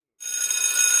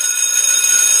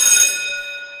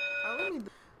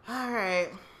All right.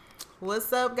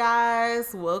 What's up,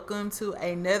 guys? Welcome to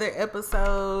another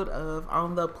episode of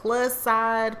On the Plus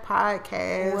Side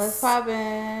podcast. What's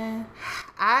poppin'?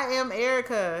 I am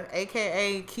Erica,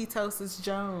 aka Ketosis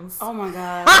Jones. Oh my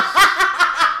gosh.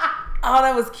 Oh,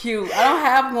 that was cute. I don't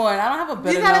have one. I don't have a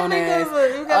better known as.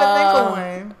 You gotta think of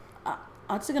one.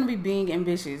 I'm just gonna be being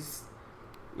ambitious.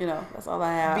 You know, that's all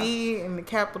I have. B and the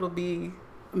capital B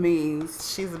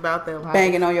means she's about that life.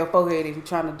 Banging on your forehead if you're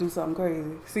trying to do something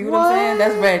crazy. See what I'm saying?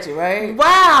 That's ratchet, right?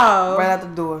 Wow. Right out the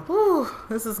door. Whew,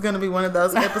 this is going to be one of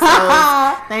those episodes.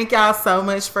 Thank y'all so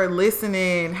much for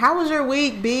listening. How was your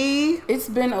week, B? It's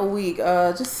been a week.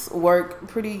 Just work,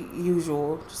 pretty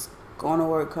usual. Just going to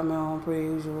work, coming home, pretty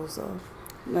usual. So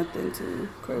nothing too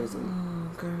crazy.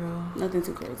 Girl. Nothing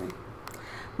too crazy.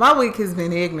 My week has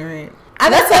been ignorant.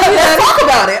 Let's talk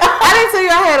about it. I didn't tell you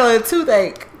I had a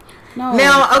toothache. No.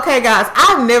 Now, okay, guys,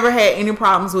 I've never had any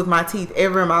problems with my teeth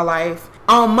ever in my life.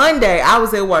 On Monday, I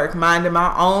was at work minding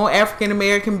my own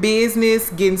African-American business,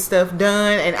 getting stuff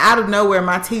done, and out of nowhere,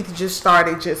 my teeth just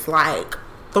started just like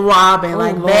throbbing,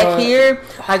 like Lord. back here,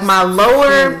 like my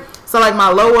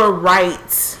lower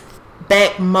right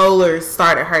back molars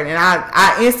started hurting.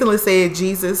 I instantly said,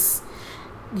 Jesus,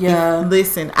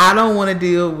 listen, I don't want to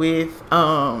deal with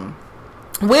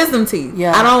wisdom teeth.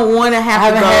 Yeah. I don't want to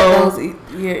have to go.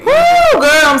 Woo,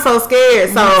 girl, I'm so scared.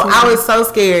 So I was so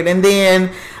scared. And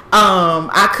then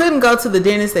I couldn't go to the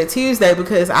dentist that Tuesday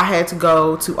because I had to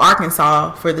go to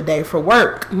Arkansas for the day for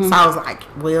work. Mm-hmm. So I was like,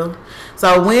 well.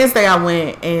 So Wednesday I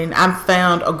went and I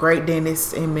found a great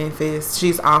dentist in Memphis.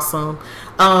 She's awesome.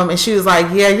 And she was like,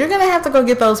 yeah, you're going to have to go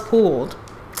get those pulled.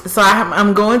 So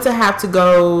I'm going to have to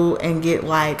go and get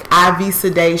like IV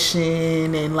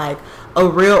sedation, and like a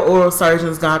real oral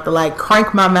surgeon's going to have to like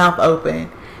crank my mouth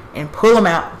open and pull them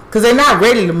out because they're not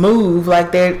ready to move,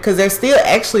 like because they're still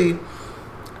actually.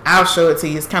 I'll show it to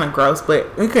you. It's kind of gross, but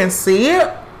you can see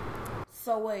it.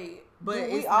 So wait, but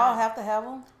do we all have to have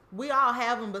them? We all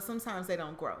have them, but sometimes they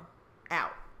don't grow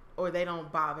out or they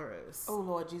don't bother us. Oh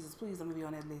Lord Jesus, please let me be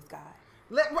on that list, guy.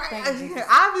 Right.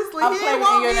 Obviously, he didn't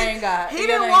want me. He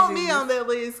didn't want me on that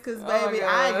list because, baby,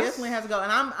 I definitely have to go,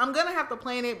 and I'm gonna have to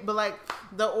plan it. But like,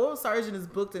 the oral surgeon is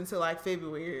booked until like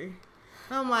February.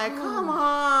 I'm like, come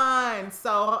on.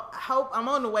 So hope I'm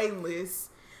on the waiting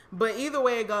list. But either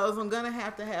way it goes, I'm gonna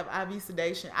have to have IV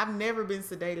sedation. I've never been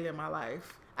sedated in my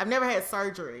life. I've never had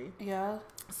surgery. Yeah.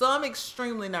 So I'm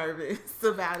extremely nervous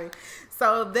about it.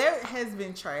 So that has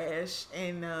been trash,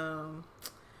 and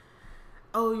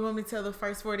oh, you want me to tell the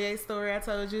first 48 story I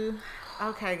told you?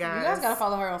 Okay, guys. You guys gotta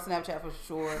follow her on Snapchat for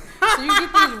sure. So you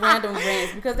get these random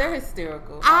rants because they're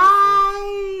hysterical.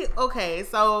 Okay,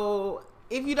 so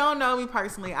if you don't know me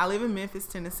personally, I live in Memphis,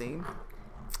 Tennessee.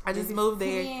 I just moved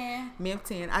there. Memphis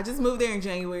 10. I just moved there in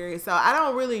January. So I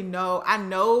don't really know. I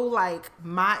know like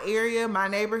my area, my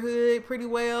neighborhood pretty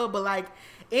well, but like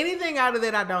anything out of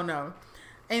that I don't know.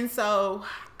 And so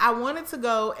I wanted to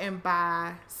go and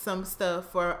buy some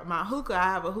stuff for my hookah. I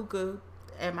have a hookah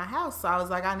at my house. So I was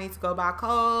like, I need to go buy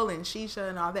coal and shisha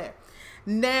and all that.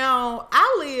 Now,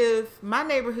 my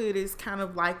neighborhood is kind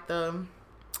of like the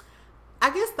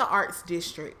arts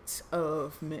district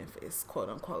of Memphis, quote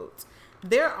unquote.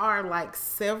 There are like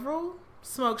several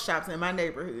smoke shops in my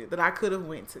neighborhood that I could have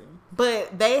went to,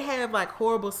 but they have like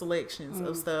horrible selections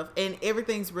of stuff, and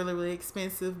everything's really, really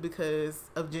expensive because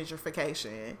of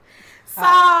gentrification. So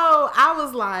I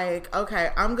was like, okay,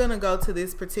 I'm gonna go to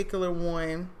this particular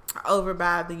one over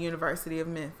by the University of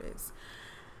Memphis.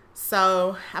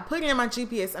 So I put in my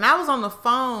GPS, and I was on the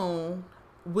phone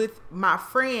with my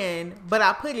friend, but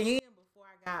I put it in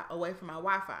got away from my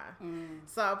Wi-Fi.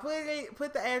 So I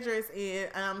put the address in,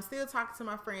 and I'm still talking to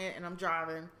my friend, and I'm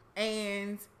driving,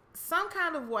 and some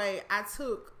kind of way I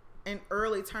took an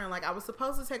early turn. Like I was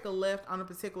supposed to take a left on a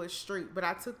particular street, but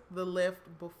I took the left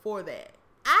before that.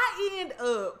 I end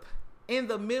up in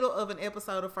the middle of an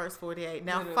episode of First 48.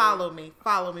 Now follow me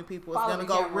people. It's gonna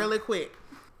go really quick.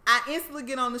 I instantly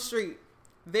get on the street.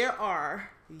 There are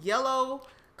yellow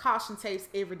caution tapes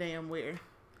every damn where.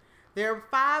 There are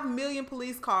 5 million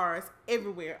police cars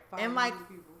everywhere, and like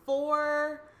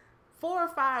four or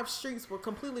five streets were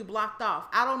completely blocked off.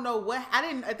 I don't know what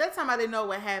at that time I didn't know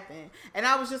what happened, and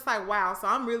I was just like, wow. So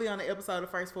I'm really on the episode of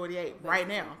First 48 right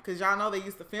now because y'all know they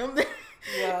used to film that.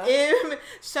 Yeah. And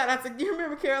shout out to you.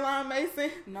 Remember Caroline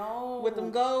Mason? No. With them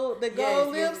gold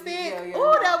lipstick. Yeah,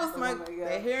 oh, that was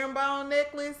the herringbone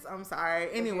necklace. I'm sorry.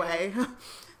 Anyway,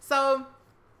 so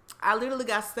I literally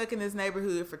got stuck in this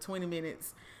neighborhood for 20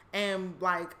 minutes. And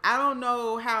like, I don't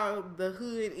know how the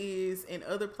hood is in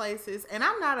other places. And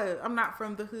I'm not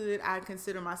from the hood. I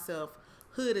consider myself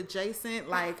hood adjacent.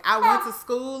 Like, I went to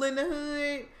school in the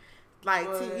hood. Like,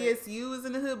 TSU was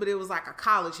in the hood, but it was like a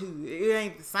college hood. It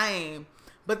ain't the same.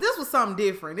 But this was something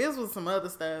different. This was some other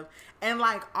stuff. And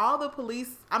like all of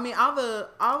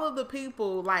the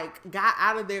people like got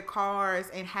out of their cars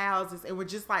and houses and were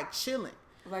just like chilling.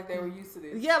 Like they were used to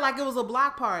this. Yeah, like it was a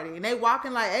block party. And they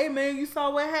walking like, hey man, you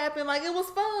saw what happened? Like it was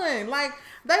fun. Like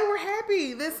they were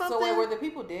happy. There's something. So wait, were the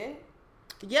people dead?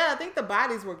 Yeah, I think the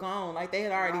bodies were gone. Like they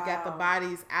had already got the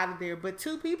bodies out of there. But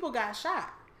 2 people got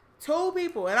shot. 2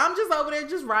 people. And I'm just over there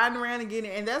just riding around and getting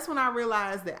it. And that's when I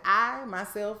realized that I,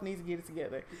 myself, need to get it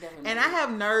together. Definitely. And I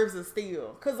have nerves of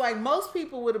steel. Because, like, most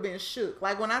people would have been shook.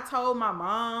 Like, when I told my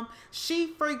mom,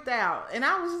 she freaked out. And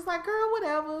I was just like, girl,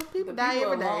 whatever. People die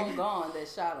every day. Long gone that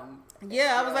shot them.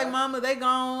 Yeah, I was like, mama, they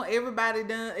gone. Everybody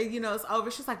done. You know, it's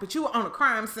over. She's like, but you were on a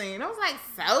crime scene. I was like,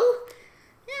 so?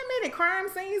 Yeah, many crime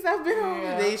scenes I've been on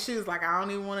today. She was like, I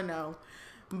don't even want to know.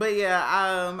 But yeah,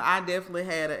 I definitely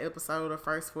had an episode of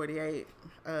First 48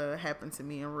 happen to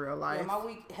me in real life. Yeah, my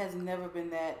week has never been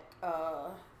that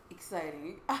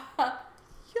exciting.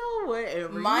 Yo,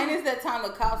 whatever. Minus that time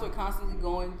the cops were constantly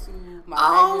going to my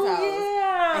neighbor's house.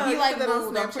 Yeah. And he like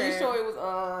moved. I'm pretty sure it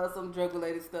was some drug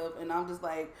related stuff. And I'm just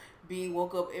like being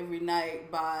woke up every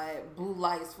night by blue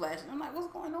lights flashing. I'm like,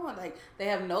 what's going on? Like they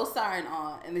have no siren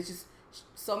on, and it's just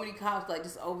so many cops like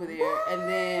just over there. What? And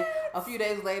then a few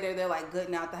days later they're like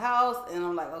gutting out the house, and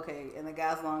I'm like, okay. And the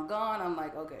guy's long gone. I'm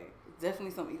like, okay,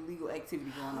 definitely some illegal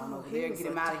activity going on over there. Get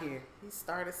him out of here. He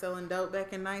started selling dope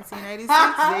back in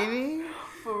 1986, didn't he?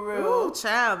 For real. Ooh,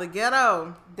 child, the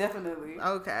ghetto. Definitely.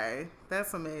 Okay,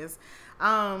 that's a mess.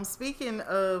 Speaking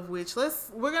of which,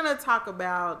 we're gonna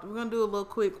do a little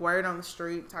quick word on the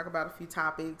street, talk about a few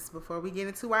topics before we get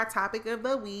into our topic of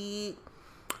the week.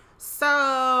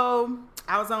 So,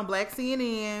 I was on Black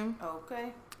CNN.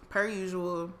 Okay. Per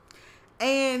usual.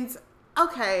 And,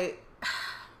 okay.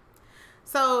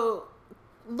 So,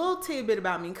 little tidbit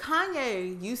about me.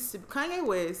 Kanye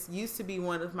West used to be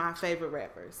one of my favorite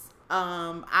rappers.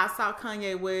 I saw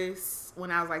Kanye West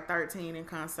when I was like 13 in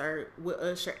concert with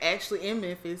Usher, actually in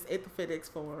Memphis at the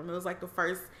FedEx Forum. It was like the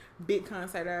first big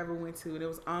concert I ever went to, and it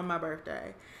was on my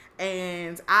birthday.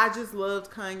 And I just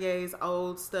loved Kanye's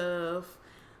old stuff.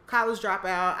 College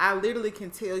Dropout, I literally can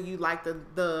tell you like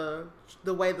the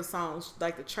way the songs,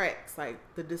 like the tracks, like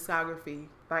the discography,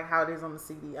 like how it is on the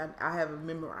CD. I have it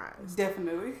memorized.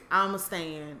 Definitely. I'm a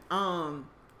stan.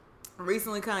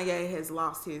 Recently Kanye has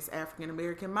lost his African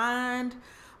American mind.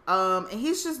 And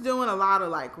he's just doing a lot of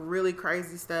like really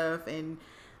crazy stuff, and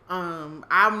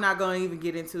I'm not going to even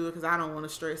get into it because I don't want to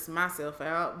stress myself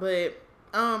out. But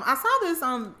I saw this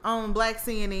on Black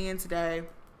CNN today.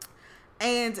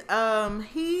 And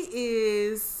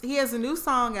he has a new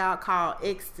song out called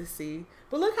Ecstasy.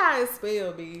 But look how it's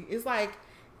spelled, B. It's like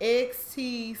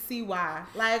XTCY.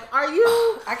 Like, are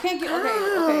you? I can't get. Okay.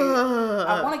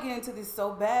 I want to get into this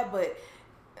so bad, but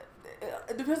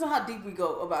it depends on how deep we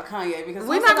go about Kanye, because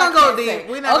we're not gonna go deep.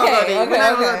 We're not gonna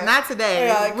go deep. Not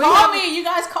today. Me. You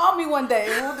guys call me one day.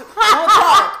 We'll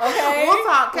talk. Okay. We'll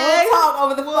talk. Okay? We'll talk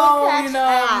over the phone. You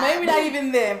know, maybe not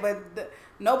even then, but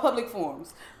no public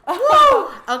forums.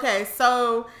 Okay,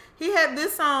 so he had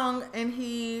this song, and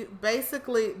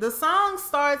the song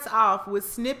starts off with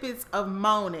snippets of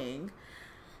moaning.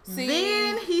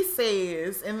 Then he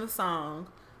says in the song,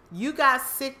 you got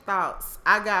sick thoughts,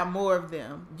 I got more of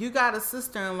them. You got a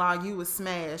sister-in-law you would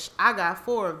smash, I got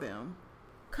 4 of them.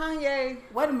 Kanye.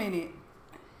 Wait a minute.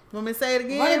 Want me to say it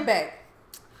again? Run it back.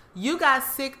 You got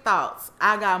sick thoughts,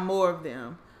 I got more of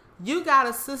them. You got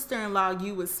a sister-in-law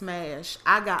you would smash.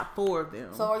 I got 4 of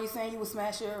them. So are you saying you would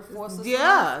smash your 4 sisters?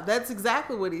 Yeah, that's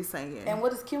exactly what he's saying. And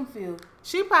what does Kim feel?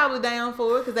 She probably down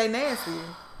for it because they nasty.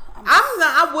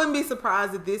 I wouldn't be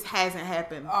surprised if this hasn't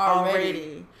happened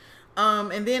already.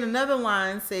 And then another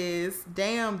line says,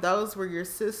 damn, those were your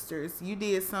sisters. You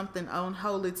did something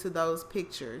unholy to those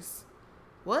pictures.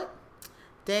 What?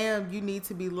 Damn, you need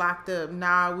to be locked up.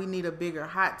 Nah, we need a bigger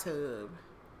hot tub.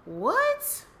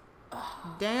 What?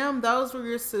 Damn, those were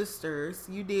your sisters.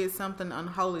 You did something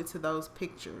unholy to those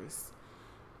pictures.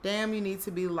 Damn, you need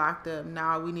to be locked up.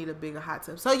 Nah, we need a bigger hot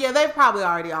tub. So yeah, they probably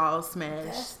already all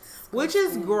smashed, which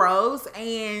is gross.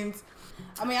 And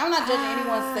I mean, I'm not judging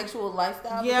anyone's sexual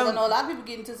lifestyle, because I know a lot of people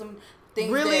get into some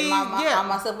things that I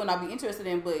myself would not be interested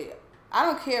in. But I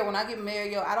don't care. When I get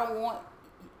married, I don't want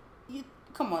you.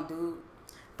 Come on, dude.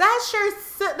 That's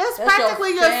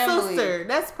practically your sister.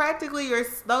 That's practically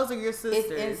those are your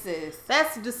sisters. It's incest.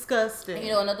 That's disgusting.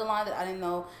 And, another line that I didn't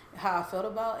know how I felt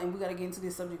about, and we got to get into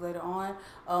this subject later on,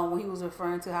 when he was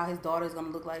referring to how his daughter is going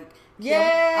to look like Kim.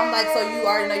 Yeah. I'm like, so you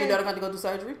already know your daughter got to go through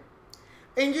surgery?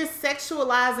 And you're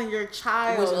sexualizing your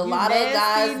child. Which a lot of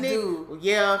guys do.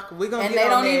 Yeah, we're going to and they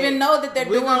don't even know that they're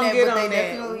doing that, but they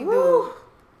definitely do.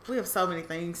 We have so many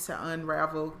things to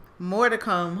unravel. More to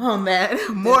come on that.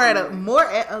 More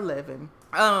at 11.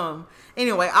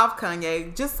 Anyway, off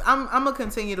Kanye. Just I'm gonna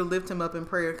continue to lift him up in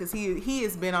prayer because he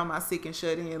has been on my sick and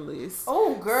shut in list.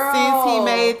 Oh, girl! Since he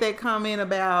made that comment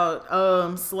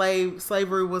about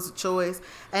slavery was a choice,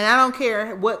 and I don't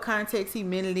care what context he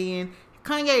meant it in.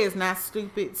 Kanye is not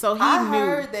stupid, so I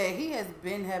heard that he has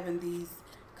been having these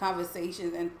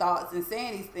conversations and thoughts and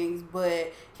saying these things,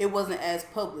 but it wasn't as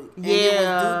public. And it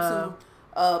was due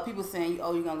to people saying,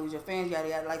 "Oh, you're gonna lose your fans, yada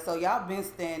yada." Like, so y'all been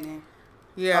standing.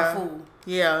 A fool.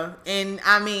 Yeah, and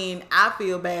I mean, I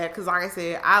feel bad because, like I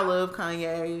said, I love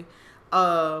Kanye.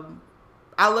 I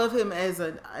love him as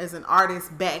an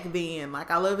artist back then.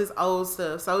 Like, I love his old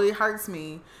stuff, so it hurts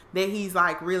me that he's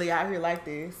like really out here like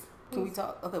this. Can we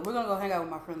talk? Okay, we're gonna go hang out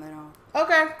with my friend later on.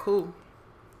 Okay, cool.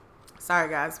 Sorry,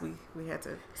 guys, we had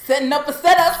to setting up a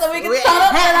setup so we can turn up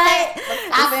tonight.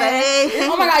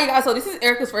 Oh my god, you guys! So this is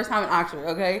Erica's first time in Oxford.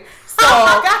 Okay, so oh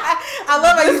my god, I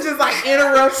love how you just like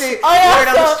interrupted word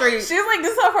on the street. She's like,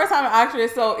 this is her first time in Oxford,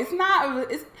 so it's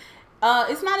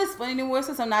not as fun anymore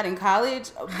since I'm not in college.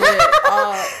 But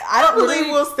I believe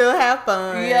we'll still have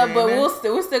fun. Yeah, but we're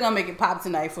still gonna make it pop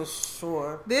tonight for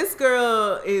sure. This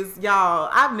girl is y'all.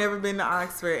 I've never been to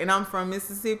Oxford, and I'm from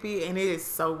Mississippi, and it is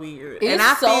so weird. And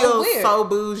I feel so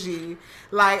bougie.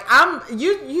 Like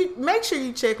you make sure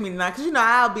you check me tonight, because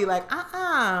I'll be like,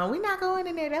 we're not going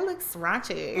in there. That looks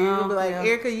raunchy. You'll be like,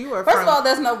 Erica, you are. First of all,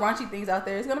 there's no raunchy things out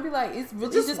there. It's gonna be like it's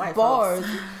just bars.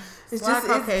 It's just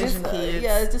kids.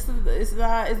 Yeah, it's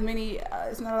not as many.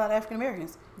 It's not a lot of African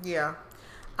Americans. Yeah.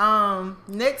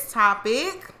 Next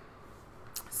topic.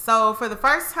 So for the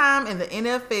first time in the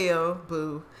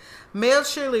NFL, male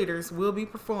cheerleaders will be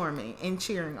performing and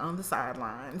cheering on the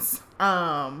sidelines.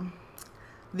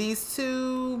 These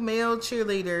two male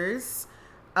cheerleaders,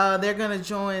 they're gonna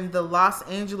join the Los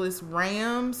Angeles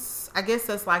Rams. I guess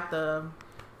that's like the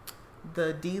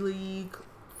D-League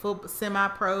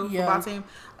semi-pro football team.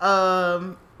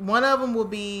 One of them will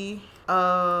be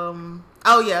and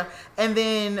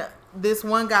then this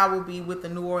one guy will be with the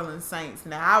New Orleans Saints.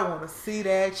 Now I want to see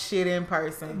that shit in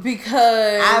person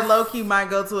because I low-key might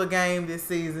go to a game this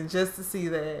season just to see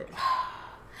that.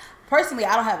 Personally,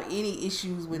 I don't have any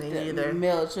issues with the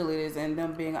male cheerleaders and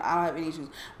them being. I don't have any issues,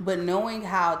 but knowing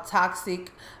how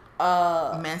toxic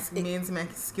men's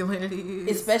masculinity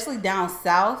is, especially down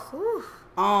south. Ooh.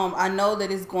 I know that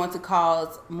it's going to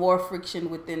cause more friction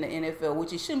within the NFL,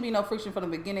 which it shouldn't be no friction from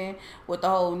the beginning with the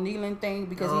whole kneeling thing,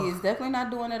 because he is definitely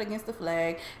not doing that against the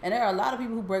flag. And there are a lot of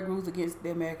people who break rules against the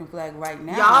American flag right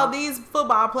now. Y'all, these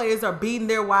football players are beating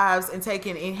their wives and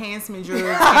taking enhancement drugs,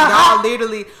 and y'all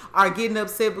literally are getting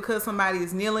upset because somebody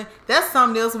is kneeling. That's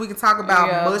something else we can talk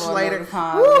about much later.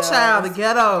 Woo, child, the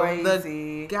ghetto.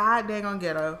 Crazy. The goddamn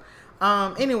ghetto.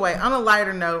 Anyway, on a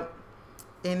lighter note,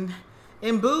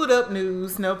 in booed up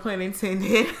news, no pun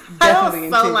intended. That was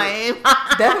so lame.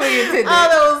 Definitely intended.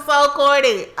 That was so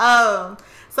corny.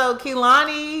 So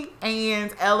Kehlani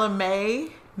and Ella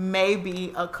may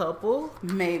be a couple.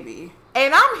 Maybe.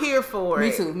 And I'm here for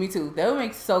it. Me too. They would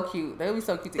make so cute. They would be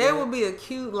so cute together. They would be a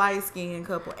cute light skinned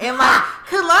couple. And like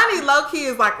Kehlani low key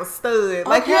is like a stud.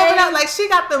 Like you ever know, like she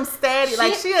got them steady.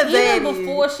 Like she a daddy. Even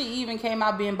before she even came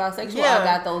out being bisexual, I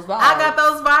got those vibes. I got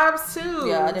those vibes too.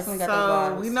 Yeah, I definitely got those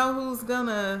vibes. So we know who's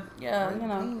gonna. Yeah,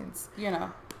 you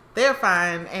know. They're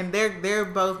fine, and they're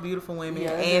both beautiful women.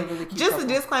 Yeah, and really cute just couple. A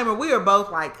disclaimer: we are both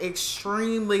like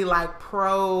extremely like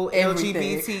pro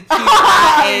LGBTQ,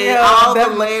 all the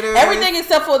letters, everything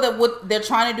except for what they're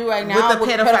trying to do right now with the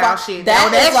pedophile shit.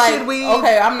 That like, should we?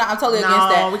 Okay, I'm totally against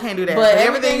that. No, we can't do that. But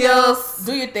everything else,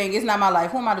 do your thing. It's not my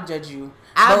life. Who am I to judge you?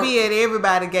 I'll be at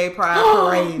everybody gay pride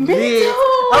parade. Me too.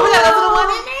 Oh, we gotta go to the one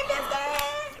in there.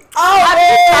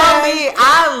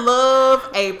 I love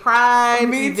a pride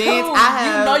event. Too.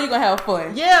 You know you're gonna have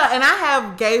fun. Yeah, and I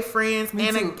have gay friends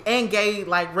and gay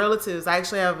like relatives. I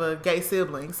actually have a gay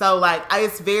sibling, so like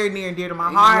it's very near and dear to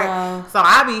my heart. Yeah. So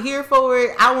I be here for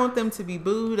it. I want them to be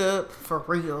booed up for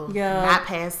real. Yeah, not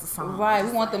past the song. Right.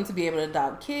 We want them to be able to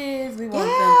adopt kids. We want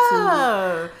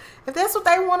them to. If that's what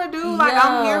they want to do, like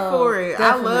I'm here for it.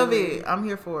 Definitely. I love it. I'm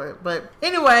here for it. But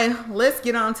anyway, let's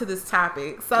get on to this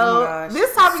topic. So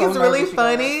this topic is really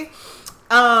funny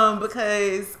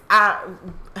because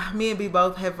me and B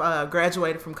both have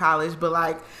graduated from college, but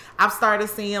like I've started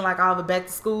seeing like all the back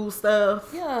to school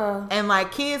stuff. Yeah. And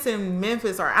like kids in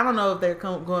Memphis I don't know if they're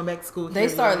going back to school. They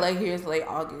start here. It's late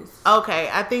August.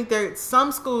 Okay, I think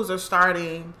some schools are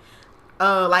starting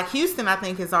like Houston, I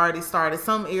think has already started.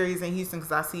 Some areas in Houston,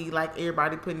 because I see like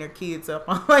everybody putting their kids up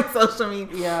on like social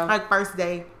media, like first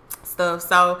day stuff.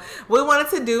 So we wanted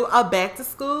to do a back to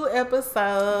school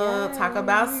episode, talk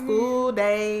about school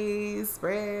days,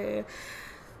 spread.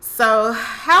 So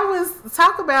let's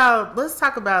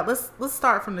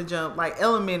start from the jump, like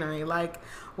elementary. Like,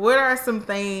 what are some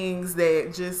things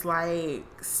that just like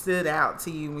stood out to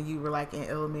you when you were like in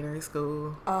elementary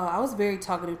school? I was a very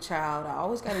talkative child. I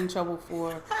always got in trouble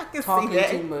for talking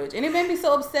too much, and it made me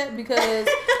so upset because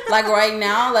like right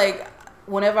now, like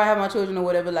whenever I have my children or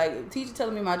whatever, like teacher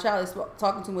telling me my child is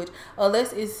talking too much,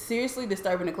 unless it's seriously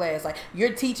disturbing the class. Like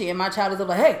you're teaching and my child is up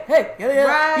like, hey, yeah,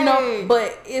 right. You know.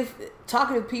 But if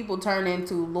talkative people turn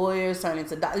into lawyers, turn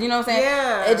into doctors, you know what I'm saying?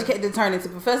 Yeah. Educated turn into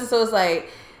professors. So it's like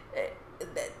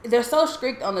they're so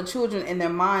strict on the children and their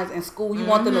minds in school. You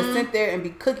want them to sit there and be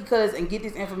cookie cutters and get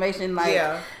this information. Like,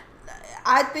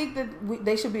 I think that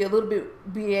they should be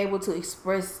be able to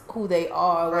express who they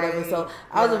are or whatever. So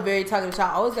I was a very talkative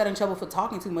child. I always got in trouble for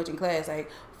talking too much in class. Like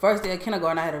first day of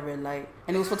kindergarten, I had a red light,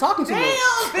 and it was for talking too much.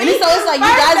 And so it's like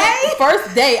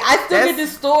first day, I still get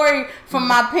this story from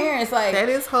my parents. Like that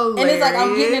is hilarious. And it's like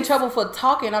I'm getting in trouble for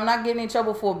talking. I'm not getting in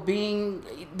trouble for being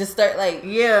disturbed. Like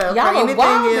y'all are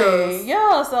wild.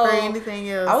 Yeah, so for anything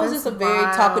else. I was just a very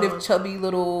talkative, chubby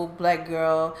little black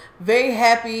girl. Very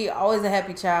happy, always a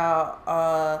happy child.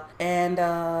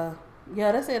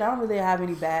 Yeah, that's it. I don't really have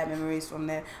any bad memories from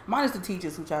that. Mine is the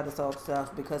teachers who tried to solve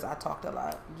stuff because I talked a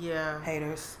lot. Yeah.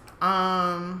 Haters.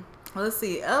 Let's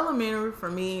see. Elementary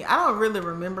for me, I don't really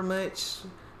remember much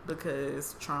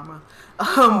because trauma.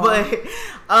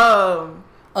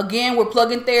 Again, we're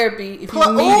plugging therapy. If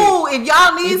you need it. If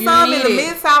y'all need some in the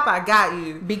Mid-South, I got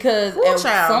you. Because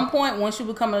at some point, once you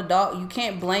become an adult, you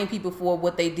can't blame people for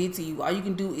what they did to you. All you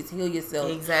can do is heal yourself.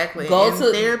 Exactly.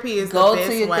 Therapy is the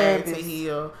best way to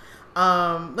heal.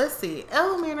 Let's see.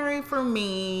 Elementary for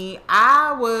me,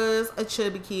 I was a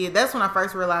chubby kid. That's when I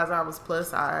first realized I was plus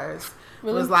size.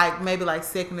 Really? It was like maybe like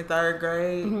second or third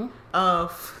grade.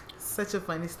 Such a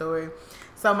funny story.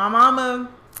 So my mama,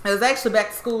 it was actually back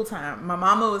to school time. My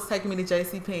mama was taking me to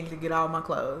JCPenney to get all my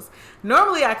clothes.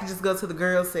 Normally I could just go to the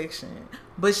girls section,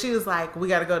 but she was like, we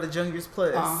got to go to Juniors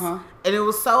Plus. And it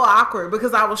was so awkward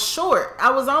because I was short.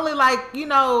 I was only like,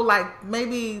 like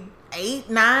maybe 8,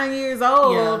 9 years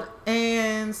old.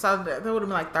 And so that would have been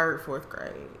like 3rd, 4th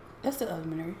grade. That's the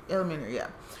elementary. Elementary, yeah.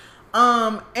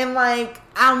 And like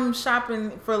I'm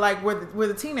shopping for like where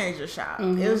the teenagers shop.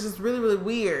 It was just really, really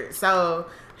weird. So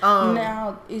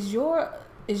now is your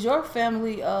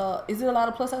family is there a lot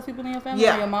of plus size people in your family?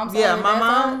 Yeah. Your mom's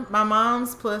my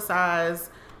mom's plus size.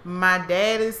 My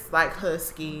dad is like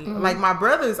husky. Like my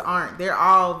brothers aren't. They're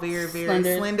all very, very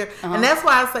slender. And that's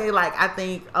why I say like I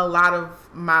think a lot of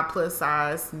my plus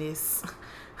sizeness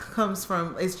comes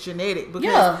from it's genetic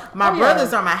because my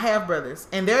brothers are my half brothers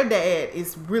and their dad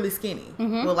is really skinny.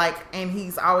 Well, like, and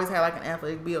he's always had like an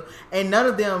athletic build. And none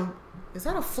of them is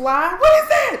that a fly? What is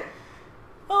that?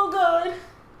 Oh God.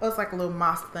 Oh, it's like a little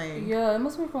moss thing. Yeah, it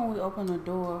must be from when we opened the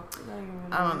door.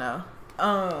 I don't know.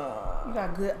 You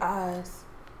got good eyes.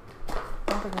 I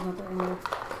don't think there's nothing in there.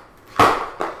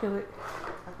 Kill it.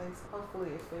 I think so.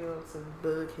 Hopefully it fell to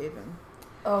bug heaven.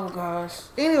 Oh gosh.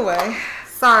 Anyway,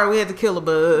 sorry we had to kill a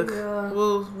bug. Yeah.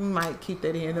 Well, we might keep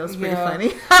that in. That was pretty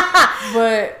funny.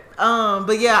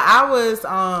 But yeah, I was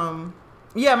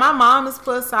my mom is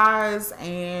plus size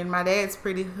and my dad's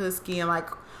pretty husky and like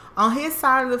on his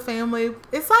side of the family,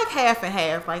 it's like half and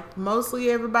half. Like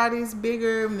mostly everybody's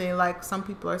bigger and then like some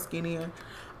people are skinnier.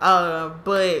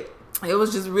 But it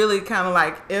was just really kind of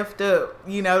like effed up,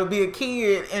 to be a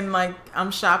kid and like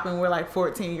I'm shopping where like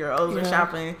 14-year-olds are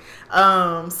shopping.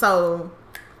 So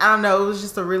I don't know. It was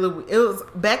just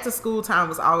back to school time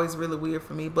was always really weird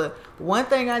for me. But one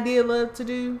thing I did love to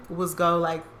do was go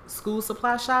like school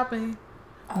supply shopping.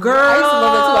 Girl, I used to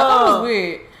love that too. I thought it was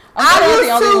weird. I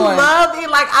used to love it.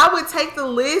 Like I would take the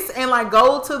list and like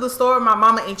go to the store with my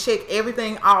mama and check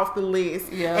everything off the list.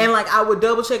 Yeah. And like I would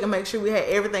double check and make sure we had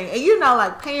everything. And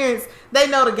like parents, they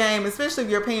know the game, especially if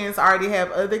your parents already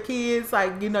have other kids,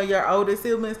 like your older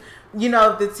siblings.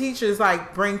 If the teachers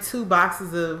like bring 2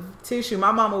 boxes of tissue,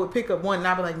 my mama would pick up one and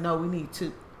I'd be like, no, we need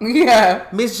 2. Yeah,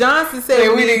 Miss Johnson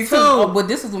said we need 2. Oh, but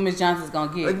this is what Miss Johnson's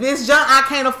gonna get. Miss Johnson, I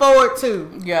can't afford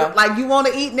 2. Yeah, like you want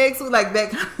to eat next week, like that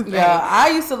kind of thing. Yeah,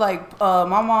 I used to like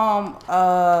my mom.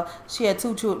 She had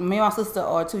 2 children. Me and my sister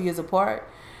are 2 years apart.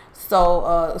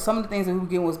 So some of the things that we were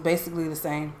getting was basically the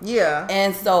same. Yeah,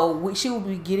 and so she would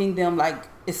be getting them like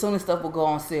as soon as stuff would go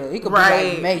on sale. It could be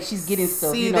like May. She's getting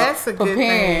stuff. See, that's a preparing.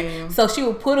 Good thing. So she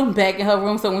would put them back in her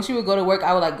room. So when she would go to work,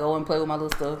 I would like go and play with my little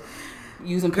stuff.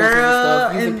 using pencils and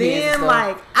stuff. Using and then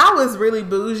like I was really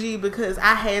bougie because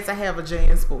I had to have a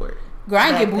JanSport. Girl,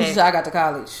 I didn't get bougie till I got to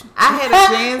college. I had a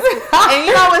JanSport. And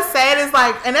you know what's sad is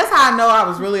like, and that's how I know I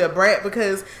was really a brat,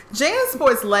 because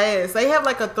JanSports last. They have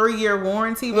like a 3-year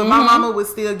warranty, but my mama would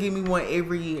still give me one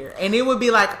every year. And it would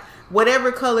be like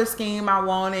whatever color scheme I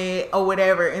wanted or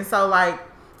whatever. And so like,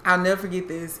 I'll never forget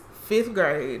this. 5th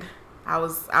grade, I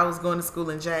was going to school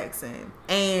in Jackson,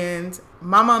 and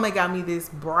my mama got me this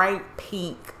bright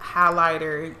pink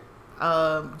highlighter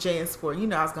JanSport. You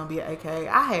know I was gonna be an AK.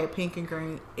 I had pink and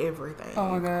green everything.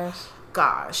 Oh my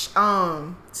gosh.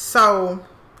 So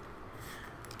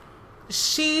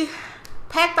she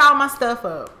packed all my stuff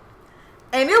up,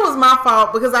 and it was my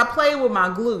fault because I played with my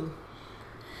glue.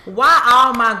 Why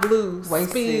all my glue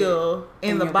spill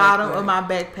in the bottom of my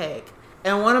backpack?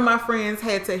 And one of my friends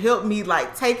had to help me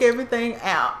like take everything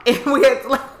out, and we had to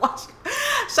like wash.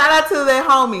 Shout out to that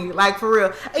homie, like for real.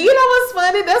 And you know what's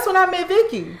funny? That's when I met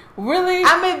Vicky. Really?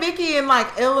 I met Vicky in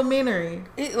like elementary.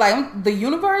 Like the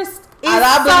universe.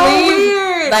 It's so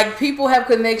weird. Like people have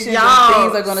connections and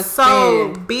things are gonna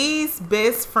so B's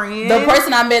best friend, the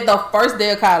person I met the first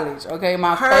day of college. Okay,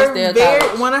 first day of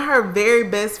college. One of her very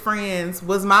best friends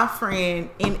was my friend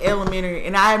in elementary,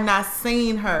 and I have not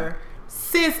seen her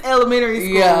since elementary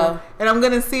school. Yeah. And I'm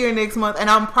gonna see her next month, and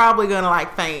I'm probably gonna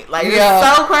like faint. Like it's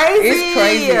so crazy. It's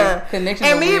crazy. Connections.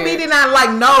 And me and B did not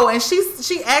like know. And she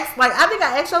asked, like, I think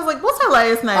I asked her, I was like, what's her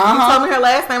last name? You told me her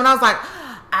last name, and I was like,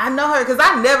 I know her, because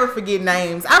I never forget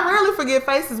names. I rarely forget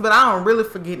faces, but I don't really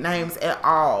forget names at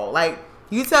all. Like,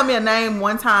 you tell me a name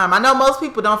one time. I know most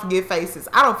people don't forget faces.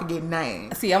 I don't forget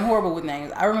names. See, I'm horrible with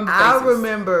names. I remember faces. I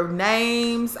remember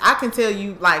names. I can tell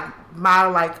you like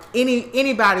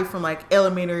anybody from like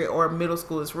elementary or middle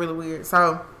school is really weird.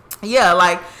 So yeah,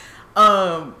 like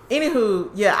anywho,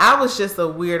 yeah, I was just a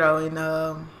weirdo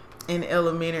in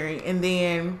elementary, and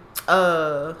then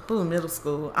middle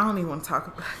school. I don't even want to talk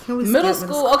about. Can we middle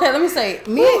school? Okay, let me say,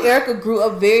 me and Erica grew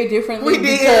up very differently. We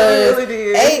really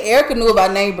did. Erica knew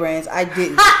about name brands. I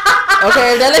didn't.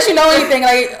 Okay, if that lets you know anything,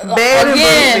 like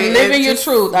again, living your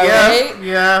truth. All right.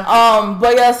 Yeah.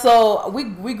 But yeah, so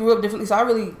we grew up differently. So I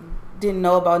really didn't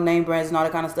know about name brands and all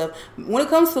that kind of stuff. When it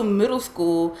comes to middle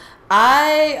school,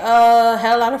 I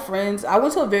had a lot of friends. I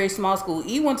went to a very small school.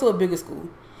 E went to a bigger school.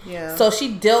 Yeah. So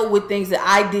she dealt with things that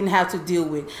I didn't have to deal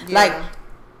with. Yeah. Like,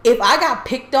 if I got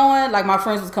picked on, like, my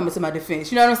friends was coming to my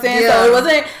defense. You know what I'm saying? Yeah. So it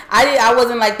wasn't, I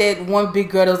wasn't like that one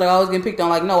big girl that was like, I was getting picked on.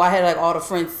 Like, no, I had like all the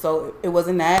friends, so it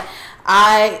wasn't that.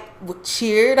 I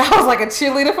cheered. I was like a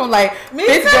cheerleader from like 5th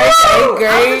grade to 8th grade.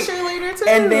 I was a cheerleader too.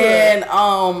 And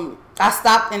then I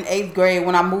stopped in 8th grade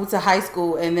when I moved to high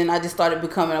school, and then I just started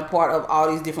becoming a part of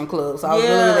all these different clubs. So I was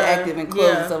really active in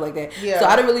clubs and stuff like that. Yeah. So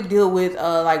I didn't really deal with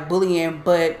like bullying,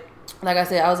 but like I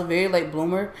said, I was a very late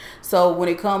bloomer. So when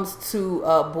it comes to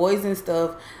boys and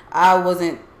stuff, I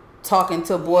wasn't talking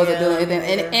to boys or doing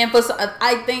anything. And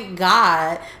I thank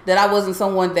God that I wasn't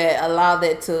someone that allowed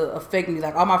that to affect me.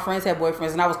 Like, all my friends had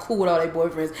boyfriends, and I was cool with all their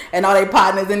boyfriends and all their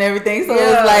partners and everything. So it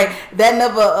was like that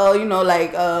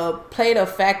never played a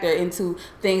factor into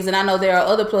things. And I know there are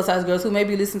other plus size girls who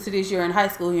maybe listen to this, you're in high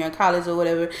school, you're in college or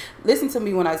whatever. Listen to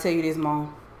me when I tell you this,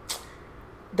 Mom.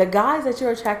 The guys that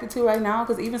you're attracted to right now,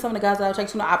 because even some of the guys that I'm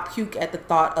attracted to, I puke at the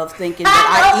thought of thinking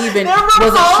that I even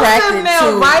was attracted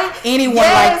to anyone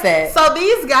like that. So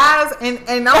these guys, and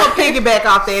I'm going to piggyback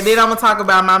off that, then I'm going to talk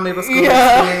about my middle school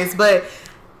experience, but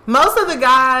most of the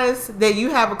guys that you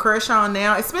have a crush on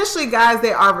now, especially guys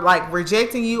that are like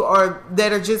rejecting you or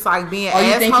that are just like being assholes.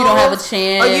 You think you don't have a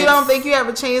chance. Or you don't think you have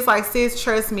a chance. Like, sis,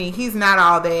 trust me, he's not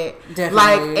all that. Definitely.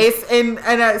 Like, it's and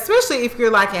especially if you're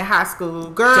like in high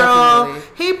school, girl.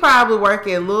 Definitely. He probably work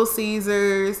at Little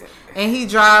Caesars, and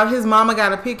his mama got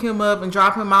to pick him up and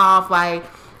drop him off. Like,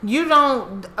 you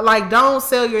don't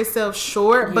sell yourself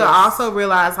short, but also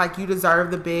realize like you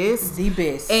deserve the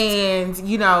best. And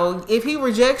if he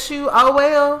rejects you, oh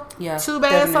well. Yeah. Too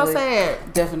bad, so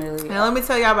sad. Definitely. Now let me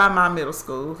tell y'all about my middle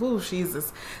school. Ooh,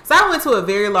 Jesus. So I went to a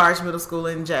very large middle school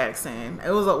in Jackson.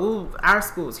 It was our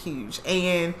school was huge,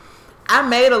 and I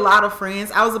made a lot of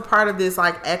friends. I was a part of this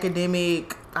like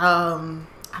academic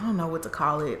I don't know what to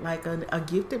call it, like a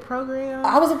gifted program.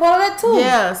 I was a part of that too.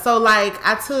 Yeah, so like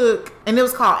I took, and it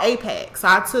was called APAC. So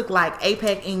I took like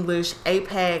APAC English,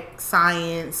 APAC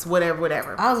Science,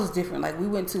 whatever. Ours was different. Like, we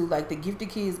went to like the gifted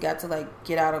kids got to like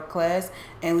get out of class,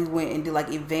 and we went and did like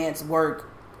advanced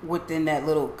work within that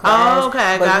little class. Oh,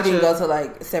 okay, but we didn't go to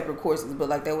like separate courses, but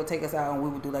like they would take us out and we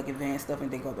would do like advanced stuff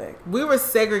and then go back. We were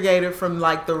segregated from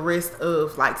like the rest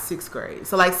of like 6th grade.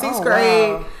 So like 6th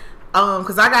grade. Wow.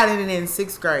 Because I got in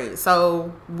 6th grade.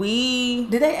 So Did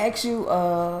they ask you,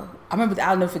 I remember,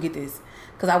 I'll never forget this.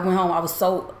 because I went home. I was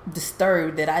so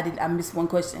disturbed that I missed one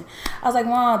question. I was like,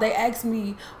 Mom, they asked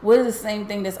me what is the same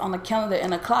thing that's on the calendar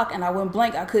and a clock, and I went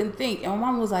blank. I couldn't think. And my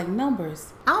mom was like,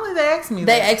 numbers. I don't think they asked me.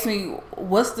 They asked me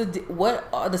what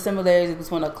are the similarities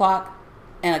between a clock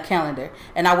and a calendar,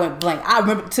 and I went blank. I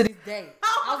remember to this day.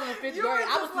 I was in the 5th grade.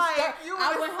 I was like, I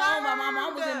went home. My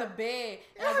mom was in the bed,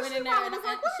 and I went in there, and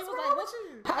she was like, "What?"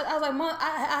 I was like, "Mom,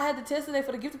 I had the test today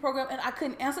for the gifted program, and I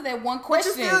couldn't answer that one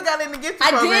question." But you still got in the gifted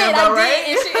program, though, right?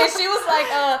 And she was like,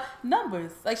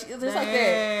 "Numbers, like just like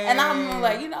that." And I'm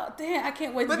like, damn, I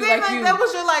can't wait to be like you. That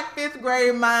was your 5th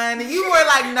grade mind, and you were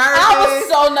like nervous. I was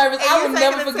so nervous. I would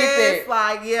never forget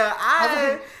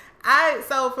that. Like,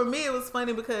 so for me it was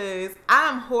funny because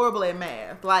I'm horrible at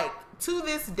math. Like, to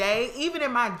this day, even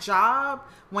in my job,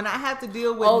 when I have to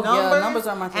deal with numbers, numbers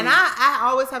are my thing. And I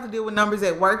always have to deal with numbers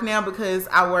at work now because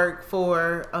I work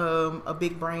for a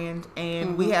big brand,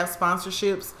 and we have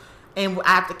sponsorships, and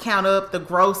I have to count up the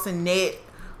gross and net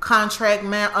contract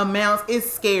amounts.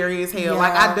 It's scary as hell. Yeah.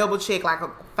 Like, I double check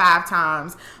 5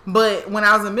 times. But when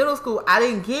I was in middle school, I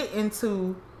didn't get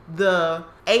into the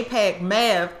APAC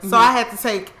math, so I had to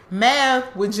take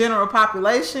math with general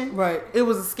population. Right. It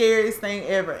was the scariest thing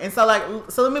ever. And so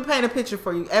let me paint a picture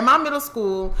for you. At my middle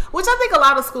school, which I think a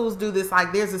lot of schools do this,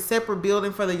 there's a separate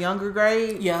building for the younger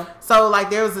grade. Yeah. So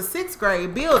there was a 6th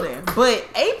grade building, but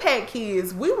APAC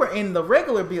kids, we were in the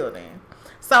regular building.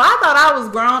 So I thought I was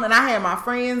grown, and I had my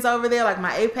friends over there, like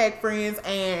my APAC friends,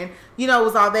 and it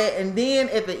was all that. And then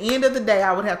at the end of the day,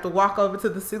 I would have to walk over to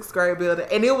the 6th grade building,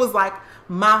 and it was like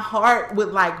my heart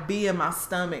would be in my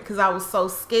stomach because I was so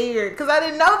scared because I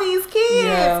didn't know these kids.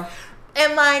 Yeah.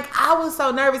 And I was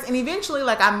so nervous, and eventually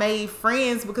I made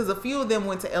friends because a few of them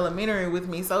went to elementary with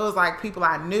me, so it was people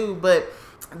I knew. But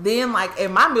then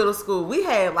in my middle school, we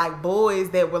had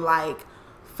boys that were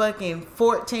fucking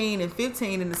 14 and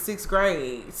 15 in the 6th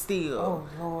grade still.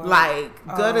 Oh, Lord.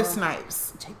 Gutter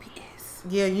snipes. JPS.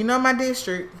 Yeah, my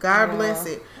district. God bless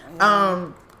it.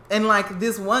 Yeah. And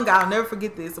this one guy, I'll never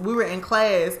forget this. We were in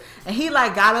class, and he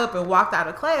got up and walked out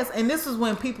of class. And this is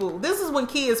when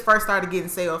kids first started getting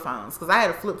cell phones, because I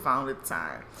had a flip phone at the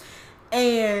time.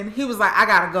 And he was like, I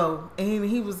gotta go. And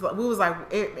everybody was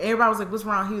like, what's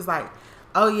wrong? He was like,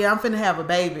 oh yeah, I'm finna have a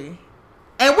baby.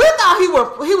 And we thought he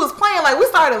was playing. We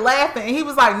started laughing, and he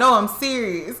was like, no, I'm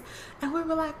serious. And we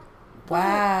were like,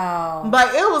 wow.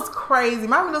 But it was crazy.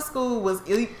 My middle school was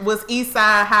East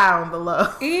Side High on the low.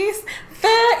 Fair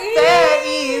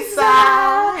East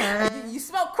Side. You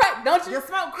smoke crack, don't you? You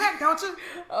smoke crack, don't you?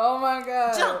 Oh my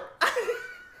God. Jump.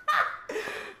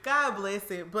 God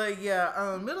bless it. But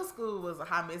yeah, middle school was a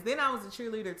hot mess. Then I was a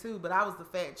cheerleader too, but I was the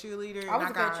fat cheerleader. I was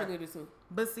a fat cheerleader too.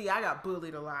 But see, I got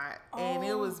bullied a lot, and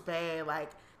it was bad.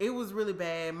 It was really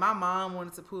bad. My mom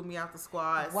wanted to pull me out the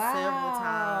squad several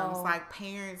times.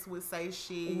 Parents would say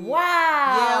shit. Wow.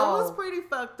 Yeah, it was pretty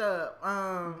fucked up.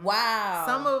 Wow.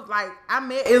 Some of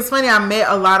it was funny. I met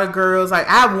a lot of girls. I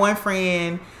have one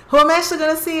friend who I'm actually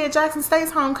gonna see at Jackson State's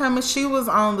homecoming. She was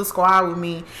on the squad with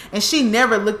me, and she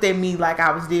never looked at me like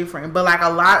I was different.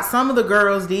 But some of the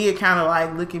girls did kind of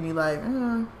look at me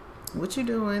what you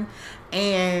doing?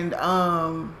 And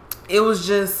it was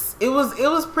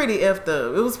pretty effed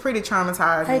up. It was pretty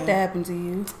traumatizing. I hate that happened to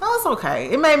you. No, it's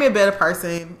okay. It made me a better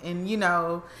person. And we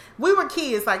were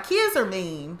kids. Kids are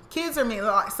mean. So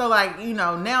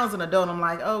now as an adult, I'm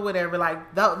like, oh, whatever.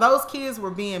 Those kids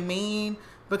were being mean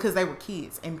because they were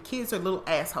kids, and kids are little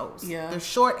assholes. Yeah, they're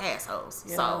short assholes.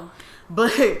 Yeah. So,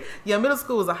 but yeah, middle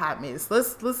school was a hot mess.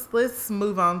 Let's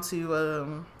move on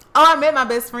to I met my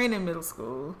best friend in middle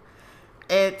school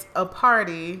at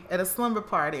a slumber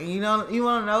party. And you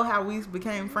want to know how we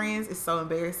became friends? It's so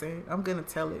embarrassing. I'm gonna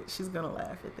tell it. She's gonna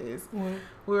laugh at this. What?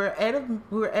 We were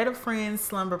at a friend's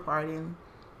slumber party,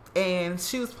 and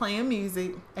she was playing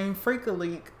music, and Freak a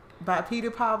Leak by Peter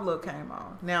Pablo came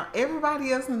on. Now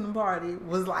everybody else in the party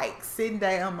was sitting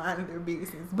down minding their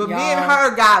business, but me and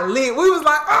her got lit. We was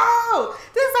like, oh,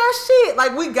 this is our shit.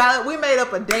 We made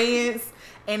up a dance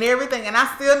and everything, and I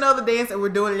still know the dance, and we're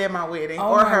doing it at my wedding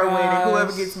or her wedding.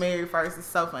 Whoever gets married first. Is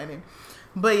so funny.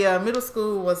 But yeah, middle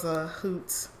school was a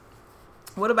hoot.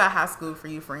 What about high school for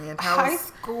you, friend? High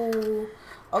school.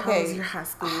 Okay. How was your high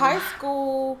school? High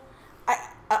school.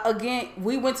 Again,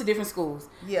 we went to different schools.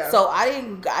 Yeah. So I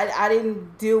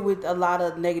didn't deal with a lot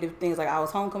of negative things. I was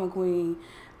homecoming queen.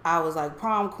 I was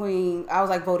prom queen. I was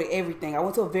voted everything. I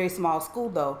went to a very small school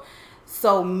though.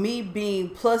 So me being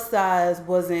plus size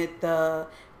wasn't the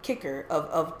kicker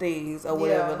of things or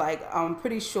whatever. Like, I'm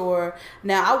pretty sure.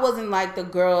 Now, I wasn't like the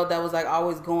girl that was like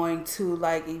always going to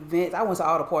like events. I went to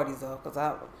all the parties though, because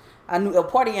I knew a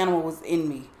party animal was in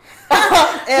me.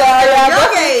 At a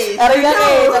young age,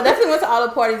 I definitely went to all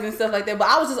the parties and stuff like that. But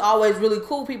I was just always really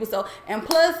cool people. So, and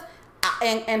plus,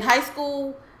 in high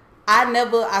school,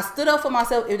 I stood up for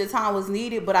myself if the time was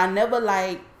needed, but I never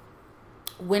like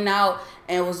went out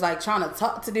and was like trying to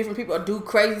talk to different people or do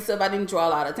crazy stuff. I didn't draw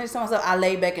a lot of attention to myself. I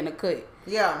laid back in the cut.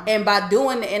 Yeah. And by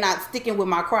doing it and not sticking with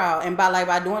my crowd, and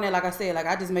by doing it, like I said, like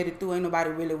I just made it through. Ain't nobody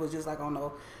really was just like, oh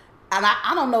no. And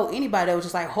I don't know anybody that was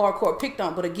just like hardcore picked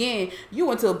on. But again, you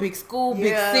went to a big school,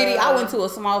 big city. I went to a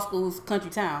small school,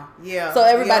 country town. Yeah. So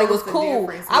everybody was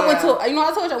cool. I went to, I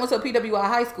told you I went to a PWI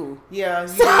high school. Yeah.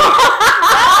 So many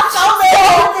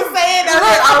people saying that.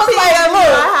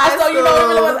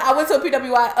 I went to a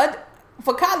PWI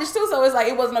for college too. So it's like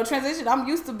it wasn't no transition. I'm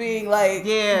used to being like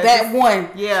that one.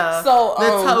 Yeah. So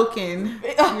the token.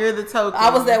 You're the token.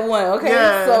 I was that one. Okay.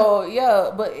 Yeah. So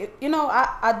yeah, but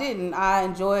I didn't. I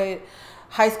enjoyed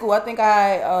high school. I think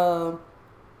I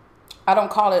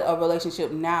don't call it a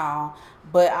relationship now,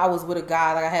 but I was with a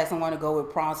guy. Like I had someone to go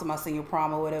with prom, to my senior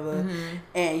prom or whatever,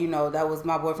 and that was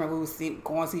my boyfriend. We would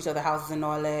going to each other's houses and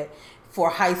all that. For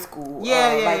high school,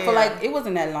 it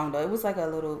wasn't that long though. It was like a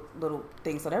little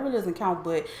thing, so that really doesn't count.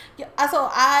 But yeah, so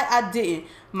I didn't.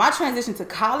 My transition to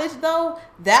college though,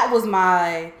 that was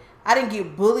I didn't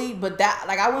get bullied, but that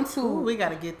like I went to. Ooh, we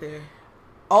gotta get there.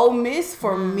 Ole Miss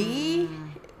for me,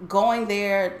 going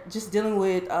there, just dealing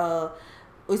with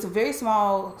it's a very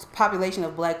small population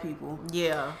of black people.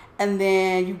 Yeah. And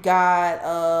then you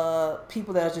got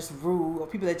people that are just rude or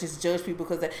people that just judge people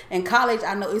because in college,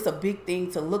 I know it's a big thing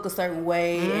to look a certain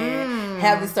way and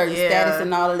have this certain status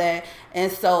and all of that.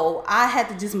 And so I had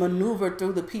to just maneuver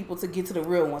through the people to get to the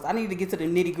real ones. I needed to get to the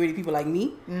nitty gritty people like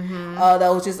me that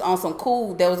was just on some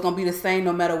cool that was going to be the same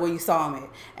no matter where you saw them at.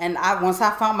 And once I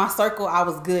found my circle, I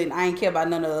was good and I ain't care about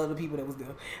none of the other people that was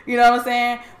there. You know what I'm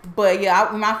saying? But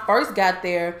yeah, when I first got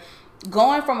there,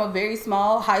 going from a very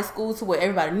small high school to where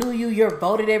everybody knew you, you're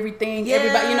voted everything,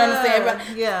 everybody, you know what I'm saying?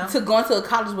 Everybody, to going to a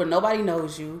college where nobody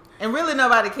knows you. And really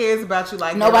nobody cares about you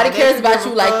like nobody that. Nobody cares about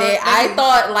you like that. I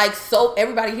thought like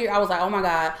everybody here, I was like, oh my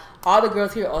God, all the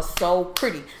girls here are so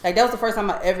pretty. Like that was the first time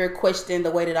I ever questioned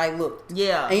the way that I looked.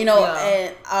 Yeah. And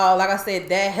and like I said,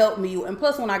 that helped me. And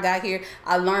plus when I got here,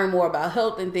 I learned more about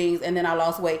health and things, and then I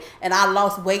lost weight. And I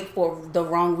lost weight for the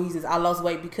wrong reasons. I lost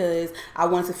weight because I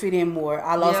wanted to fit in more.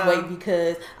 I lost weight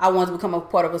because I wanted to become a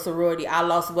part of a sorority. I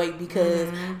lost weight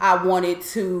because I wanted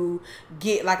to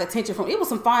get like attention from, it was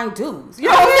some fine dudes. You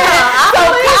know what I'm saying?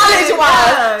 So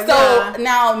college-wise. So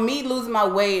now me losing my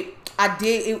weight,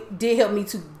 it did help me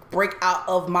to break out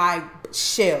of my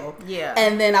shell. Yeah.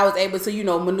 And then I was able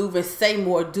to, maneuver, say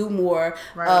more, do more.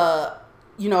 Right.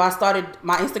 I started,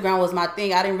 my Instagram was my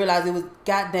thing. I didn't realize it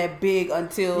got that big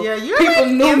until people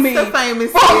knew me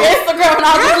famous from Instagram. And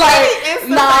I was just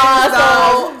like,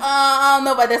 I don't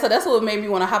know about that. So that's what made me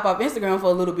want to hop off Instagram for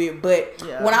a little bit. But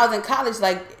when I was in college,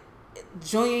 like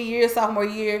junior year, sophomore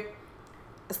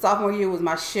year was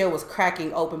my shell was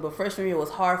cracking open, but freshman year was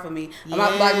hard for me. Yes.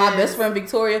 My best friend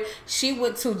Victoria, she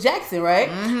went to Jackson, right?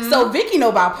 So Vicky know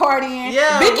about partying.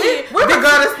 Yeah, Vicky, we were going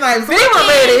to Snipes. Vicky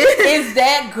is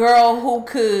that girl who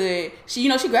could. She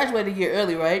graduated a year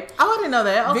early, right? Oh, I didn't know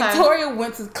that. Okay. Victoria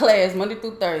went to class Monday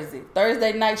through Thursday.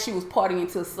 Thursday night she was partying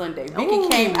until Sunday. Vicky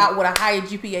came out with a higher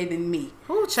GPA than me.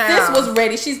 Ooh, child. This was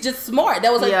ready. She's just smart.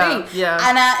 That was her thing. Yeah.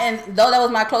 And though that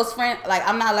was my close friend, like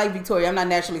I'm not like Victoria. I'm not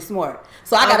naturally smart.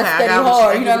 So I gotta study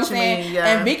hard. You know what I'm saying?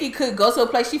 And Vicky could go to a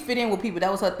place. She fit in with people.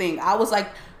 That was her thing. I was like,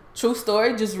 true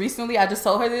story. Just recently, I just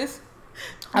told her this.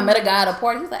 I met a guy at a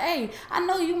party. He's like, "Hey, I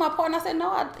know you, my partner." I said,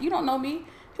 "No, you don't know me."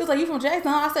 He was like, "You from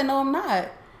Jackson?" Huh? I said, "No, I'm not."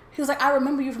 He was like, "I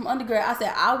remember you from undergrad." I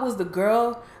said, "I was the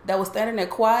girl that was standing there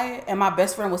quiet, and my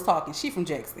best friend was talking. She from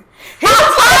Jackson." He was like,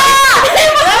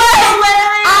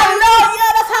 I know,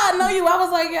 that's how I know you. I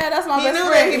was like, that's my best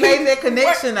friend. He made that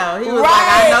connection though. He was like,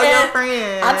 I know your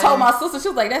friend. I told my sister, she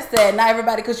was like, that's sad. Not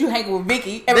everybody, because you hang with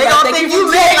Vicky. Everybody they don't think you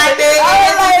live like that.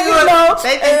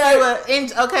 They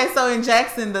think you were okay, so in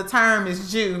Jackson, the term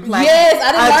is Jew. Like, yes,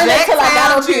 I didn't learn that until I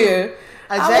got up here.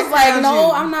 I was like,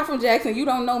 no, I'm not from Jackson. You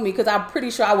don't know me, because I'm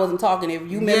pretty sure I wasn't talking. If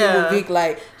you met me with Vic,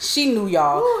 like, she knew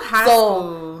y'all. Ooh, high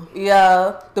school.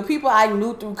 Yeah, the people I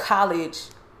knew through college,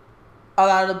 a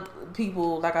lot of the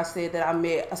people, like I said, that I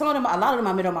met, a lot of them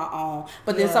I met on my own,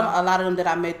 but then a lot of them that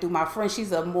I met through my friend.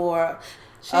 She's more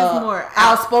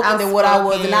outspoken than what I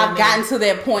was, and I've gotten to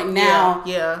that point now.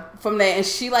 Yeah. From that, and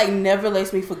she like never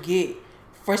lets me forget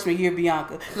freshman year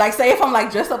Bianca. Like, say if I'm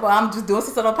like dressed up or I'm just doing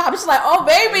something on pop, she's like, oh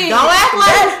baby, don't act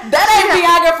like that ain't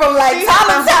Bianca from like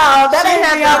Town. That ain't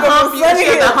Bianca from Sunny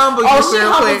Hill. Oh, she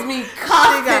humbles me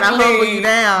constantly. She gotta humble you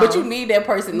down. But you need that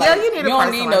person. Like, yeah, you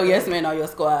don't need no yes man on your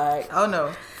squad. Oh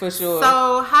no, for sure.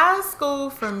 So high school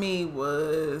for me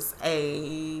was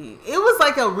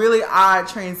like a really odd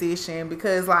transition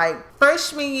because like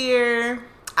freshman year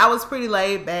I was pretty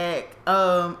laid back.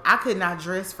 I could not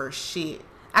dress for shit.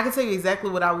 I can tell you exactly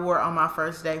what I wore on my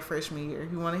first day freshman year.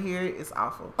 You want to hear it? It's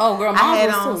awful. Oh, girl, I had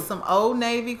on some Old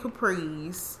Navy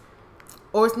capris,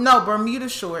 Bermuda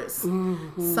shorts,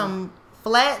 some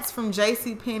flats from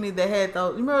JCPenney that had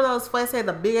those. You remember those flats had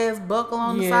the big ass buckle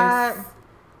on the side?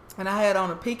 And I had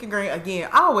on a pink and green. Again,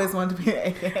 I always wanted to be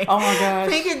an AKA. Oh my gosh.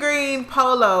 Pink and green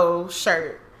polo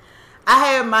shirt.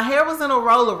 My hair was in a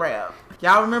roller wrap.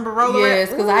 Y'all remember roller wrap? Yes,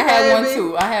 because I had one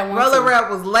too. Roller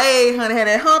wrap was laid, honey. Had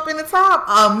that hump in the top.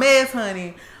 A mess,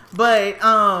 honey. But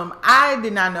I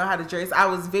did not know how to dress. I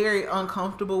was very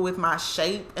uncomfortable with my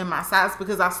shape and my size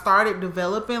because I started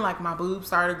developing, like my boobs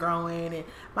started growing and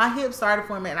my hips started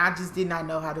forming, and I just did not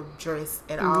know how to dress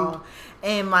at all.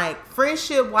 And like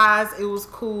friendship wise, it was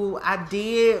cool.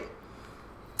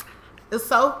 It's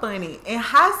so funny. In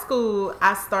high school,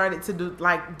 I started to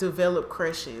develop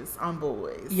crushes on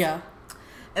boys. Yeah.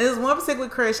 And there was one particular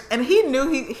crush, and he knew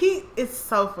he. It's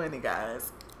so funny,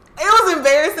 guys. It was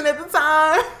embarrassing at the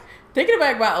time. Thinking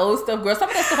back about old stuff, girl. Some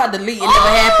of that stuff I delete. It never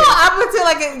happened. I would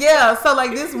tell yeah. So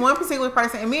like this one particular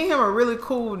person, and me and him are really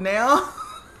cool now.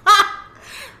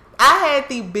 I had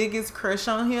the biggest crush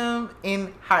on him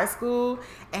in high school,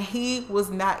 and he was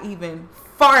not even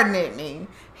farting at me.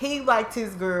 He liked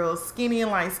his girls skinny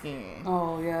and light skinned.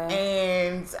 Oh yeah.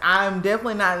 And I'm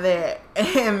definitely not that.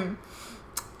 And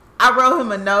I wrote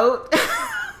him a note.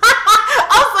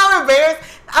 I'm so embarrassed.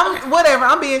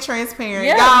 I'm being transparent.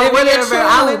 Yeah, y'all, whatever.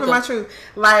 I live in my truth.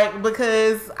 Like,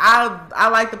 because I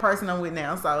like the person I'm with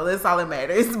now, so that's all that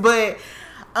matters. But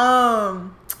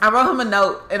I wrote him a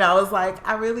note and I was like,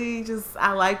 I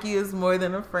like you as more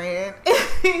than a friend.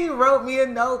 He wrote me a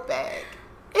note back.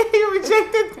 And he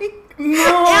rejected me. No.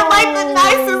 In like the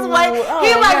nicest way. Oh,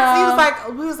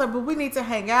 he was like, but we need to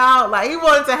hang out. Like, he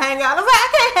wanted to hang out. I was like, I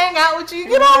can't hang out with you.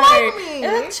 You don't like me.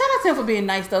 And shout out to him for being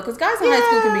nice though, because guys in high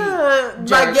school can be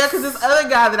jerks. Like, yeah, because this other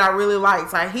guy that I really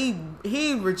liked, like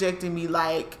he rejected me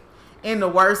like in the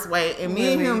worst way, and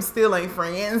me and him still ain't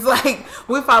friends. Like,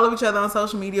 we follow each other on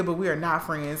social media, but we are not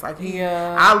friends. Like,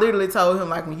 I literally told him,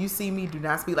 like, when you see me, do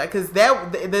not speak. Like, because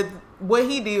what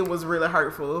he did was really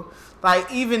hurtful.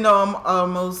 Like, even though I'm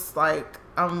almost like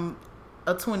I'm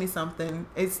a 20-something,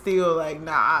 it's still like,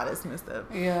 nah, that's messed up.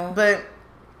 Yeah. But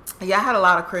yeah, I had a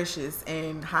lot of crushes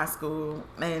in high school,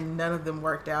 and none of them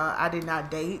worked out. I did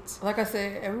not date. Like I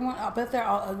said, I bet they're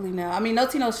all ugly now. I mean, no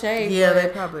tea, no shade. Yeah, they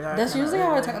probably are. That's usually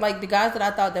how I talk. Like, the guys that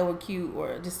I thought that were cute,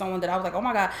 or just someone that I was like, oh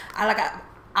my God,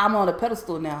 I'm on a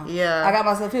pedestal now. Yeah. I got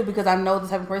myself here because I know the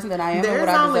type of person that I am. There's and what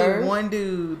I deserve. There's only one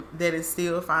dude that is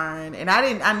still fine. And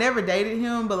I never dated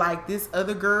him, but like this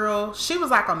other girl, she was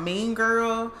like a mean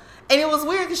girl. And it was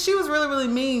weird because she was really, really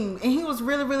mean. And he was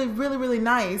really, really, really, really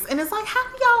nice. And it's like, how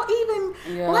do y'all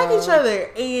even like each other?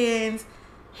 And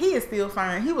he is still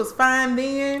fine. He was fine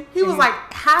then. He was like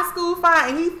high school fine.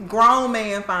 And he's grown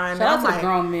man fine. Shout out to the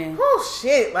grown men. Oh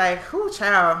shit. Like, who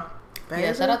child?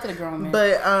 Yeah, shout out to the grown men.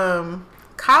 But,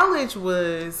 college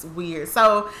was weird.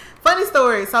 So, funny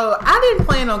story. So, I didn't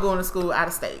plan on going to school out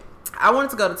of state. I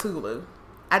wanted to go to Tulu.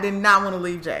 I did not want to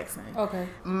leave Jackson. Okay.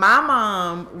 My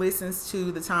mom listens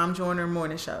to the Tom Joyner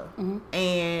morning show. Mm-hmm.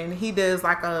 And he does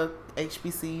like a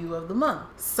HBCU of the month.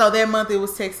 So, that month it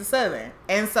was Texas Southern.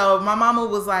 And so, my mama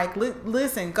was like,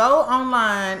 listen, go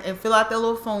online and fill out that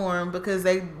little form because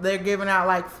they're giving out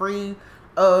like free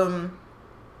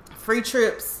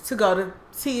trips to go to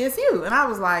TSU. And I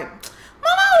was like,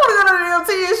 Mom, I want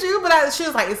to go to the TSU, but she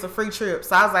was like, it's a free trip.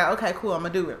 So I was like, okay, cool, I'm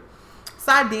going to do it.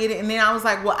 So I did it, and then I was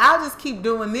like, well, I'll just keep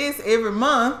doing this every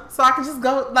month so I can just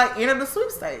go, like, enter the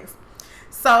sweepstakes.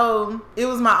 So it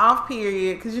was my off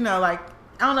period, because, you know, like,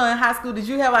 I don't know, in high school, did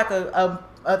you have, like,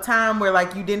 a time where,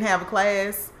 like, you didn't have a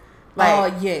class?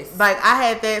 Like, yes. Like, I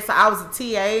had that, so I was a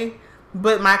TA,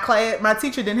 but my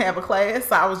teacher didn't have a class,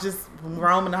 so I was just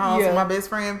roaming the halls with my best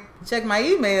friend. Checked my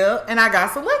email, and I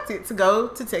got selected to go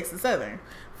to Texas Southern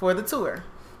for the tour.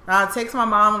 I text my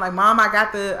mom, I'm like, Mom,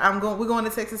 we're going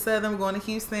to Texas Southern, we're going to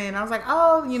Houston. I was like,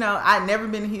 oh, you know, I'd never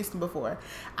been to Houston before.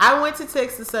 I went to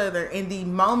Texas Southern, and the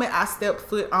moment I stepped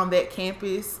foot on that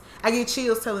campus, I get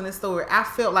chills telling this story. I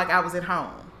felt like I was at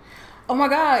home. Oh my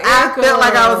God, Erica. I felt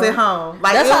like I was at home.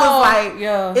 Like,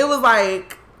 it was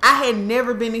like I had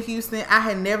never been to Houston. I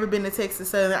had never been to Texas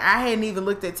Southern. I hadn't even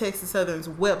looked at Texas Southern's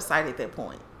website at that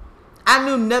point. I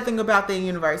knew nothing about their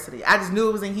university. I just knew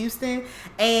it was in Houston.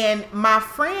 And my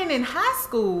friend in high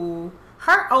school,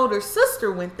 her older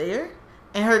sister went there.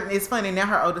 And it's funny, now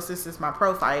her older sister's my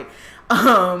pro-fight.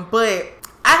 But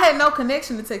I had no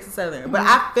connection to Texas Southern. But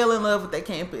I fell in love with their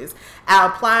campus. I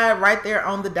applied right there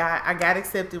on the dot. I got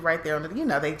accepted right there on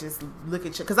the, they just look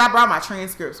at you. Because I brought my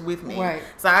transcripts with me. Right.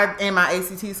 So I in my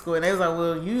ACT score. And they was like,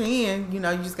 well, you in. You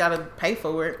just got to pay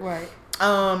for it. Right.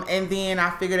 And then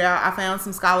I figured out, I found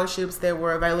some scholarships that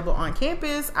were available on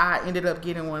campus. I ended up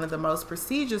getting one of the most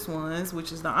prestigious ones,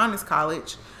 which is the Honors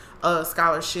College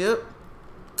scholarship.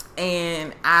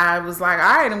 And I was like,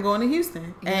 all right, I'm going to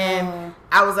Houston. And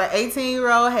I was an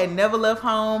 18-year-old, had never left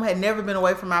home, had never been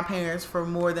away from my parents for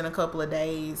more than a couple of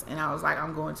days. And I was like,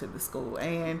 I'm going to the school.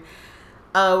 And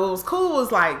what was cool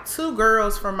was like 2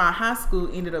 girls from my high school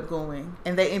ended up going.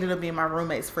 And they ended up being my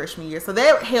roommates freshman year. So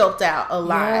that helped out a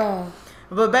lot. Yeah.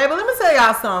 But baby, let me tell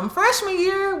y'all something. Freshman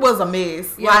year was a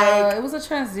mess. Yeah, it was a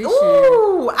transition.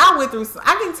 Ooh, I went through.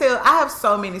 I can tell. I have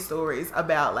so many stories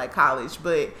about like college,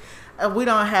 but we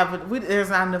don't have.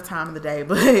 There's not enough time in the day.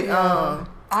 But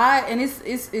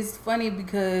it's funny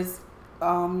because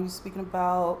you're speaking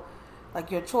about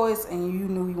like your choice, and you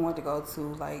knew you wanted to go to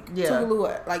like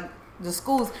Tougaloo, like the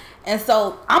schools, and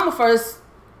so I'm a first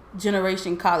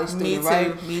generation college student,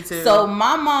 right? Me too. So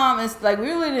my mom is like, we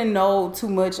really didn't know too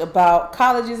much about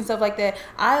colleges and stuff like that.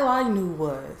 All I knew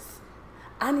was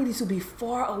I needed to be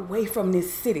far away from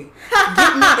this city.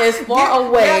 Get me as far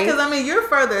away. Yeah, because I mean you're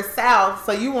further south,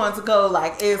 so you want to go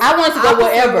like I wanted to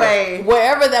go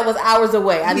wherever that was hours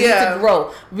away. I needed to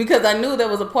grow because I knew there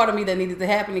was a part of me that needed to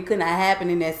happen. It could not happen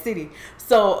in that city.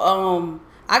 So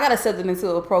I got accepted into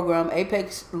a program,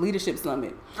 Apex Leadership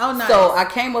Summit. Oh, nice. So I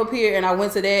came up here and I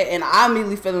went to that and I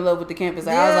immediately fell in love with the campus.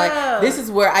 I was like, this is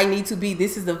where I need to be.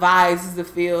 This is the vibes, this is the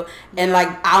feel. And like,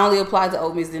 I only applied to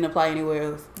Ole Miss, didn't apply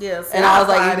anywhere else. Yes. And I was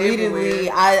like, immediately,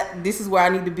 this is where I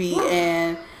need to be.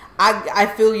 And I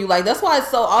feel you. Like, that's why it's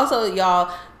so, also,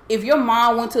 y'all, if your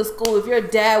mom went to a school, if your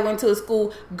dad went to a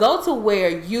school, go to where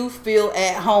you feel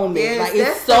at home. Yes, like,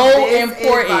 it's so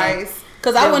important. Advice.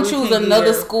 Because I wouldn't choose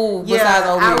another school besides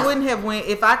Ole Miss. I wouldn't have went,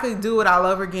 if I could do it all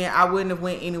over again, I wouldn't have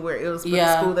went anywhere else but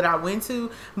the school that I went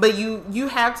to. But you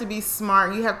have to be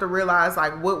smart. You have to realize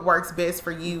like what works best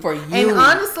for you. And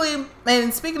honestly,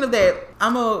 and speaking of that,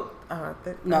 no,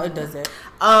 it doesn't.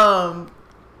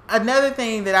 Another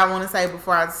thing that I want to say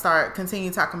before I continue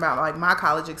talking about like my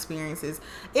college experiences,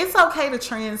 it's okay to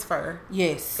transfer.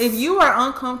 Yes. If you are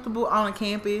uncomfortable on a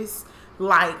campus,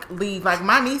 like leave. Like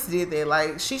my niece did that.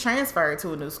 Like she transferred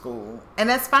to a new school, and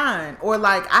that's fine. Or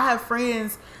like I have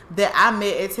friends that I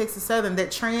met at Texas Southern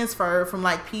that transferred from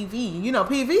like PV.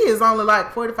 PV is only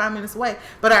like 45 minutes away,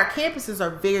 but our campuses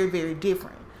are very, very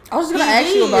different. I was going to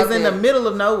ask you about that. In the middle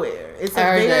of nowhere. It's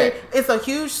a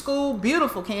huge school,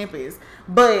 beautiful campus.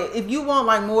 But if you want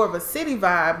like more of a city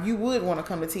vibe, you would want to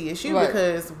come to TSU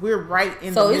because we're right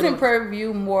in the middle. So isn't Prairie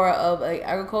View more of an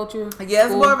agriculture school? Yeah,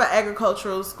 it's more of an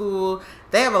agricultural school.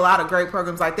 They have a lot of great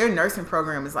programs. Like their nursing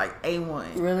program is like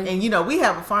A1. Really? And we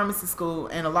have a pharmacy school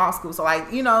and a law school. So like,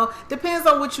 depends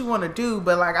on what you want to do.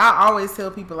 But like I always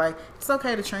tell people like it's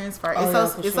okay to transfer.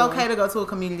 It's okay to go to a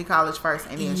community college first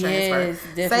and then transfer.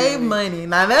 Definitely. Save money.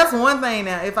 Now that's one thing.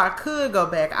 Now if I could go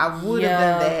back, I would have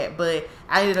done that. But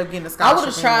I ended up getting a scholarship. I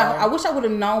would have tried. I wish I would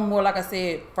have known more. Like I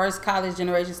said, first college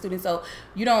generation student. So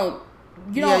you don't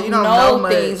know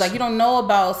things like you don't know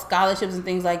about scholarships and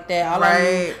things like that.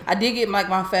 I did get like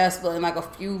my FAFSA and like a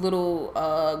few little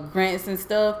grants and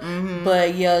stuff. Mm-hmm.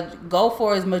 But go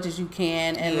for as much as you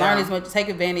can and learn as much. Take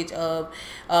advantage of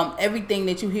everything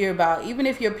that you hear about. Even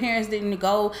if your parents didn't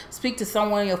go, speak to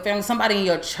someone in your family, somebody in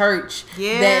your church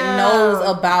that knows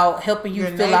about helping you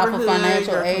fill out for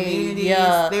financial aid.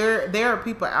 Yeah, there are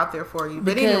people out there for you.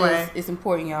 But because anyway, it's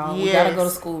important, y'all. We gotta go to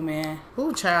school, man.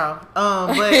 Ooh, child.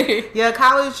 But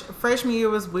college freshman year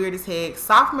was weird as heck.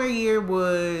 Sophomore year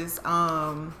was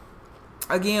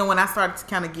again when I started to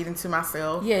kind of get into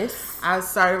myself. Yes, I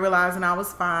started realizing I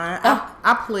was fine.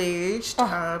 I pledged.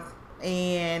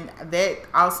 And that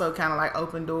also kind of like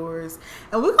opened doors,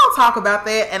 and we're gonna talk about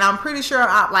that. And I'm pretty sure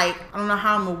I don't know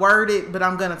how I'm gonna word it, but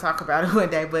I'm gonna talk about it one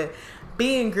day. But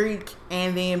being Greek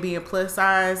and then being plus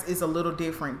size is a little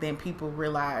different than people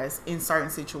realize in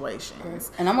certain situations.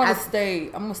 And I'm gonna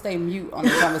stay mute on the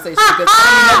conversation because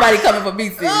I ain't nobody coming for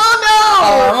me.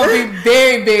 Oh no! I'm gonna be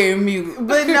very, very mute.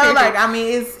 But no, like I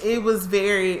mean, it was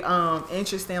very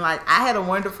interesting. Like I had a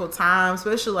wonderful time,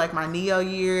 especially like my neo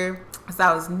year. So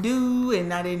I was new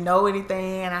and I didn't know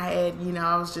anything, and I had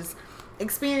I was just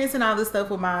experiencing all this stuff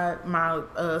with my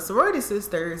sorority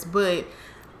sisters, but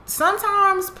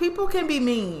sometimes people can be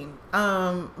mean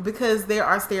because there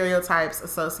are stereotypes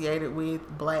associated with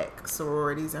black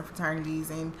sororities and fraternities,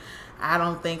 and I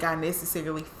don't think I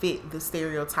necessarily fit the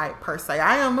stereotype per se.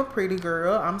 I am a pretty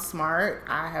girl. I'm smart.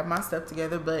 I have my stuff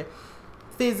together, but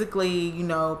physically, you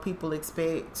know, people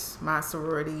expect my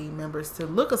sorority members to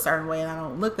look a certain way, and I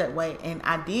don't look that way. And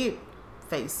I did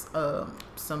face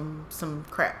some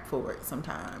crap for it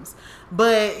sometimes,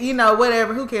 but you know,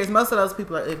 whatever, who cares? Most of those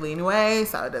people are ugly anyway,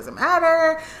 so it doesn't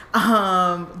matter.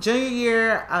 Junior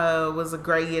year was a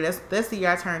great year. That's the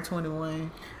year I turned 21.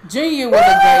 Junior year was a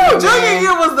great year. Junior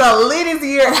year was the latest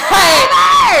year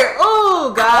ever.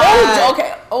 Oh God. Oh,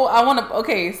 okay. Oh, I want to.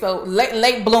 Okay, so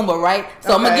late bloomer, right?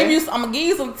 So I'm gonna give you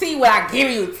some tea when I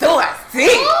give you to us tea. You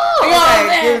know what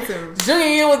I'm saying? Junior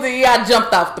year was the year I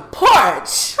jumped off the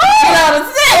porch. You know what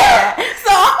I'm saying? So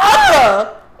I'm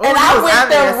up. And I went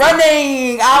there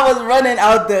running. I was running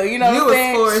out there. You know what I'm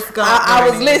saying? Forrest Gump I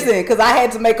was listening because I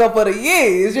had to make up for the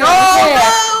years. You know what I'm saying?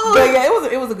 But yeah,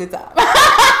 it was a good time.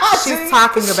 She's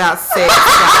talking about sex,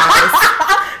 guys.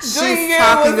 She's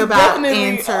talking about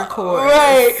intercourse.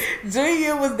 Right. Junior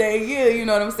year was that year. You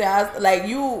know what I'm saying?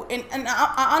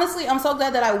 I honestly, I'm so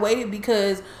glad that I waited,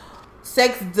 because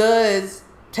sex does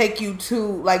take you to,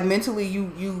 like, mentally,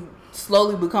 you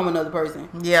slowly become another person.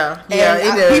 Yeah, and it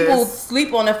does. People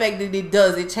sleep on the fact that it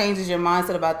does. It changes your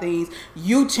mindset about things.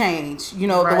 You change, you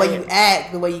know, the way you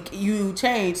act, the way you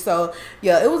change. So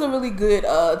yeah, it was a really good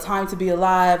time to be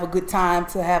alive. A good time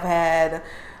to have had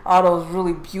all those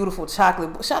really beautiful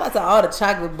chocolate. Shout out to all the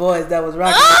chocolate boys that was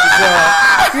rocking with the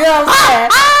girl. You know what I'm saying?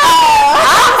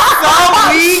 I'm so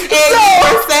weak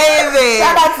for saying that.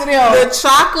 Shout out to them. The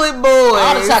chocolate boys.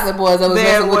 All the chocolate boys that was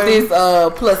messing with this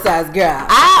plus size girl.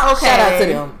 Okay. Shout out to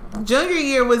them. Junior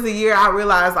year was the year I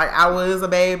realized, like, I was a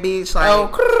bad bitch. Like,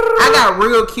 I got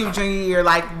real cute junior year.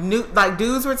 Like,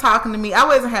 dudes were talking to me. I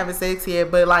wasn't having sex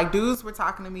yet, but like dudes were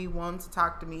talking to me, wanting to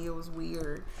talk to me. It was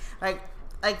weird. Like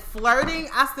flirting,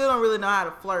 I still don't really know how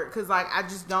to flirt, because like I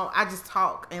just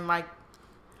talk and like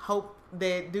hope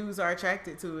that dudes are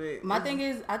attracted to it. My thing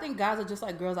is, I think guys are just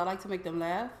like girls. I like to make them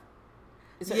laugh.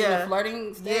 In the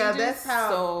flirting stages. Yeah, that's how.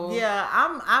 So, yeah,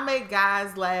 I make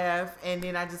guys laugh, and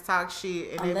then I just talk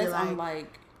shit, and unless be like, I'm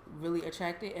like really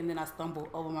attracted, and then I stumble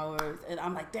over my words, and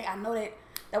I'm like, dang, I know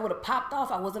that would have popped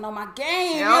off. I wasn't on my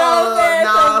game. You know what I'm saying?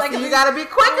 No, so like, you gotta be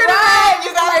quicker than that.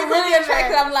 You gotta like really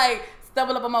attracted. I'm like,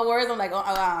 stumble up on my words. I'm like,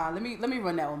 let me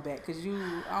run that one back, because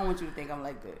I don't want you to think I'm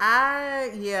like that.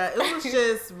 It was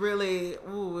just really,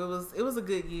 it was a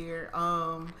good year.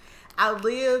 I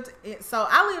lived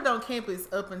on campus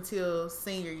up until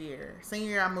senior year. Senior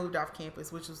year, I moved off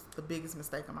campus, which was the biggest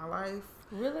mistake of my life.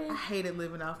 Really? I hated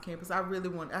living off campus.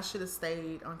 I should have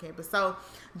stayed on campus. So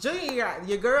junior year,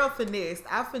 your girl finessed.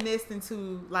 I finessed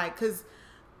into, like, because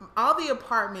all the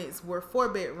apartments were 4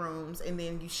 bedrooms, and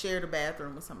then you shared a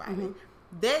bathroom with somebody. Mm-hmm.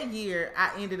 That year,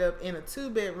 I ended up in a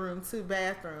 2-bedroom,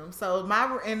 2-bathroom. So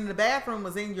and the bathroom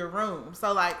was in your room.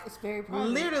 So like, it's very private.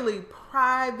 Literally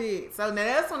private. So now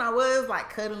that's when I was like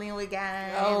cuddling with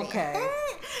guys. Okay.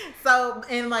 So,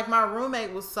 and like my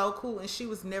roommate was so cool, and she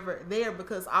was never there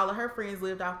because all of her friends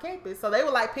lived off campus. So they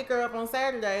would like pick her up on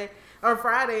Saturday or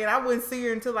Friday, and I wouldn't see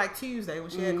her until like Tuesday when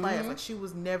she had class. Like, she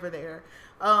was never there.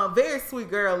 Very sweet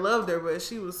girl, loved her, but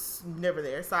she was never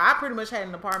there. So I pretty much had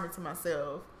an apartment to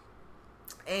myself.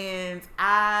 And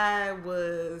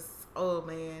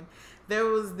there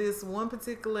was this one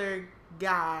particular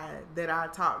guy that I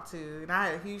talked to, and I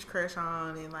had a huge crush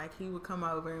on, and like he would come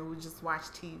over and we'd just watch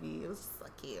TV. It was just so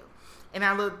cute. And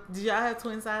did y'all have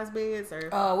twin size beds, or?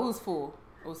 It was full.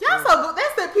 Y'all so good.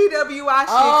 That's the PWI shit.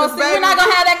 Oh, so we're not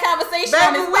gonna have that conversation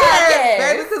on this podcast.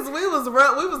 Baby, because we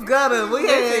was gutter. We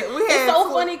had it's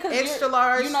so funny because extra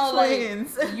large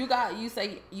twins. Like, you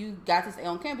say you got to stay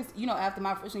on campus. You know, after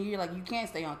my freshman year, like, you can't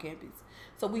stay on campus,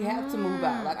 so we have to move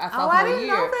out. Like, I didn't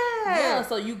know that. Yeah,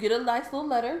 so you get a nice little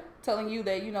letter telling you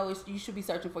that, you know, you should be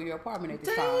searching for your apartment at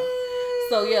this time.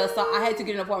 So yeah, so I had to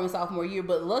get an apartment sophomore year,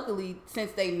 but luckily,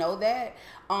 since they know that,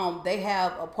 they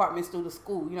have apartments through the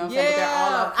school. You know what I'm saying? But they're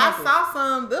all off campus. I saw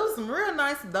some. There was some real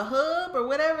nice, the Hub or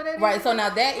whatever that is. Right. So now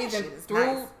that isn't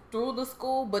through the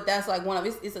school, but that's like one of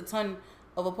it's a ton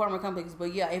of apartment complexes.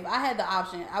 But yeah, if I had the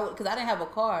option, I would, because I didn't have a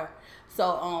car.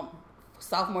 So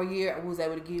sophomore year, I was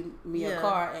able to give me a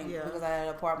car, and because I had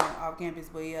an apartment off campus.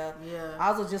 But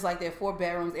I was just like there, 4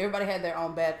 bedrooms. Everybody had their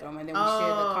own bathroom, and then we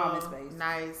shared the common space.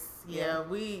 Nice. Yeah,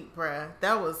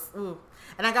 that was, ooh.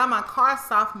 And I got my car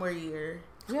sophomore year.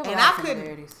 And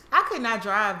I could not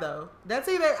drive though. I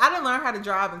didn't learn how to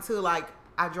drive until like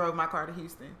I drove my car to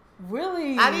Houston.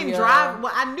 Really? I didn't drive.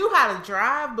 Well, I knew how to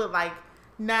drive, but like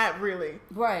not really.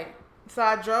 Right. So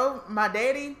I drove. My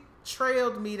daddy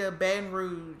trailed me to Baton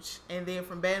Rouge, and then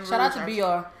from Baton Rouge, shout out to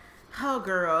BR. Oh,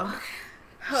 girl.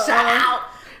 Shout out.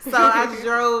 So I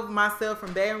drove myself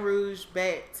from Baton Rouge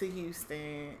back to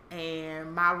Houston,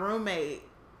 and my roommate,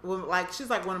 like,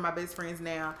 she's like one of my best friends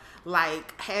now,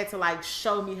 like had to like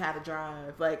show me how to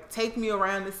drive, like take me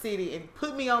around the city and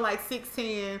put me on like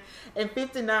 610 and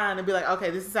 59 and be like, okay,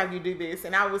 this is how you do this.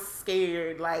 And I was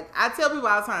scared. Like, I tell people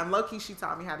all the time, low key, she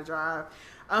taught me how to drive.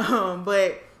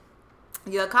 But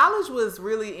yeah, college was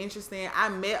really interesting. I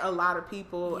met a lot of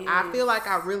people. Yes. I feel like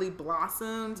I really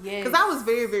blossomed because I was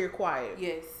very, very quiet.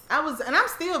 Yes, I was, and I'm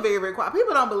still very, very quiet.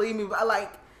 People don't believe me, but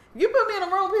like, you put me in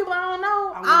a room with people I don't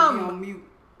know, I'm on mute.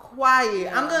 Quiet.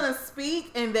 Yeah. I'm gonna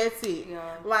speak and that's it.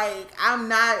 Yeah. Like, I'm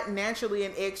not naturally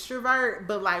an extrovert,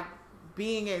 but like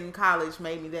being in college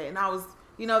made me that, and I was,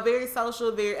 you know, very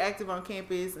social, very active on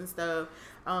campus and stuff.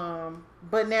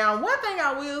 But now one thing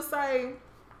I will say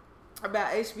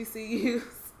about HBCUs,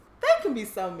 they can be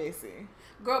so messy.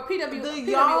 Girl, PWIs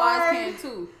can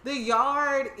too. The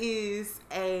yard is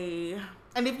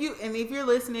and if you're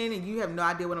listening and you have no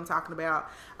idea what I'm talking about,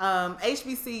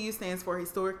 HBCU stands for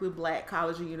Historically Black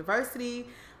College or University.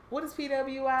 What is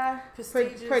PWI?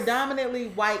 Prestigious. Predominantly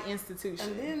white institution.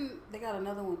 And then they got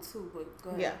another one too, but go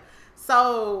ahead. Yeah.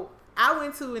 So I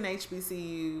went to an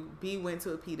HBCU, B went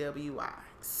to a PWI.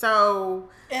 So,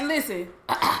 and listen,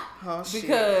 oh shit.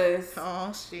 Because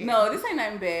shit. No, this ain't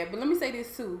nothing bad, but let me say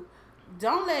this too.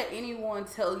 Don't let anyone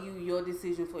tell you your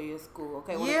decision for your school,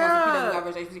 okay? When it comes to PWI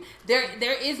versus HBCU,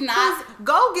 there is not.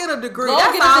 Go get a degree.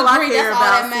 That's all I care about.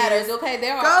 That's all that matters, okay?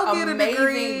 There are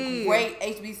amazing, great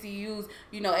HBCUs.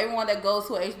 You know, everyone that goes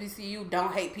to a HBCU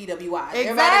don't hate PWI.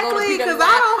 Exactly, because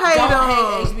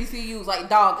I don't hate HBCUs. Like,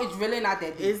 dog, it's really not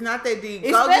that deep. It's not that deep.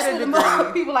 Especially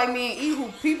the people like me and E, who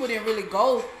people didn't really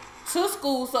go to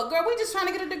school. So, girl, we just trying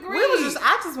to get a degree.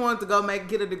 I just wanted to go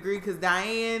get a degree because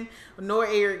Diane nor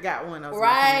Eric got one.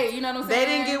 Right, you know what I'm saying?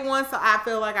 They didn't get one, so I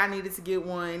feel like I needed to get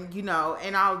one, you know,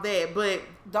 and all that. But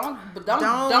don't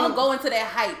go into that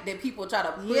hype that people try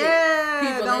to put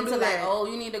people into, like, oh,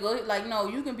 you need to go. Like, no,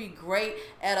 you can be great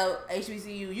at a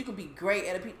HBCU. You can be great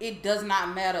at it does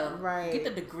not matter. Right. Get the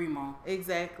degree, mom.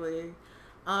 Exactly.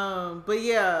 But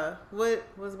yeah, what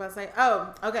was I about to say?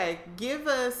 Oh, okay.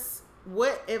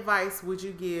 What advice would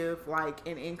you give, like,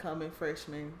 an incoming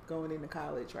freshman going into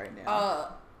college right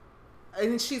now?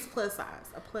 And she's plus size.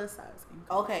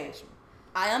 Okay. Freshman.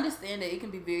 I understand that it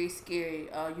can be very scary.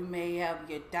 You may have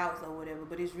your doubts or whatever,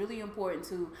 but it's really important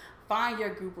to find your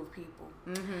group of people.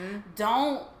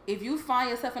 Mm-hmm. If you find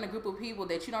yourself in a group of people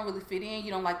that you don't really fit in,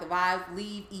 you don't like the vibes,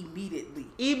 leave immediately.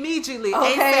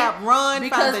 Okay? ASAP, run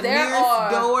from the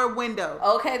nearest door window.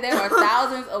 Okay, there are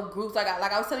thousands of groups. Like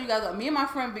I was telling you guys, me and my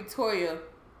friend Victoria,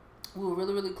 we were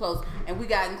really, really close, and we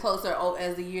gotten closer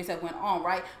as the years have went on,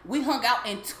 right? We hung out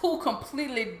in two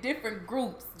completely different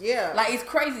groups. Yeah. Like, it's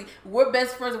crazy. We're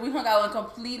best friends. We hung out in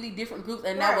completely different groups,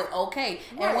 and that was okay.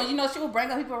 Right. And when, you know, she would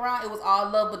bring up people around, it was all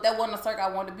love, but that wasn't a circle I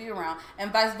wanted to be around. And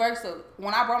vice versa.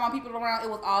 When I brought my people around, it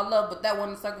was all love, but that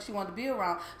wasn't a circle she wanted to be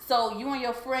around. So you and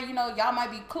your friend, you know, y'all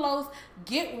might be close.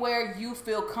 Get where you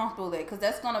feel comfortable at, because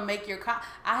that's going to make your...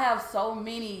 I have so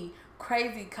many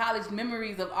crazy college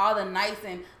memories of all the nights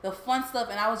and the fun stuff,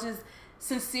 and I was just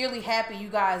sincerely happy, you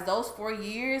guys. Those 4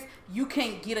 years you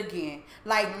can't get again.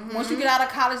 Like, once you get out of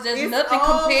college, there's nothing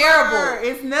comparable.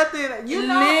 It's nothing. You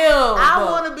know, I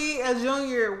want to be a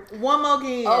junior one more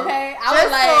game. Okay, I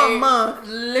was like, for a month.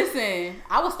 Listen,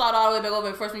 I would start all the way back over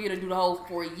in freshman year to do the whole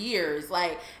 4 years.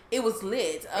 Like, it was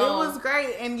lit. It was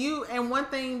great, and one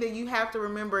thing that you have to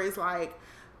remember is like,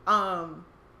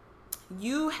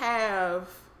 you have.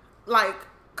 Like,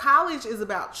 college is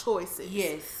about choices.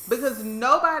 Yes. Because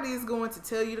nobody's going to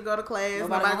tell you to go to class.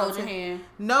 Nobody's going to hold your hand.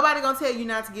 Nobody's going to tell you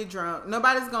not to get drunk.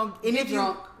 Nobody's going to... Get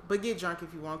drunk. But get drunk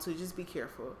if you want to. Just be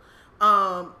careful.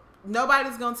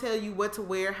 Nobody's going to tell you what to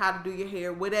wear, how to do your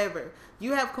hair, whatever.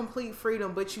 You have complete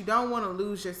freedom, but you don't want to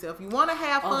lose yourself. You want to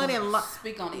have fun and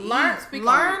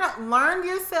learn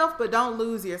yourself, but don't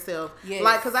lose yourself. Yes.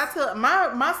 Like, because I tell...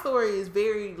 My story is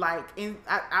very, like...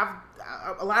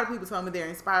 a lot of people tell me they're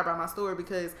inspired by my story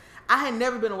because I had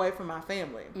never been away from my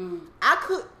family. I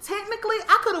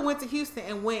could have went to Houston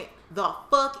and went the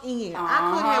fuck in.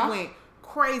 I could have went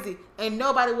crazy and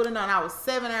nobody would have known I was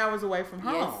 7 hours away from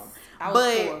home.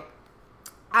 But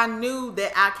I knew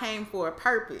that I came for a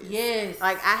purpose. Yes.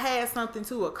 Like, I had something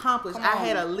to accomplish. I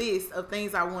had a list of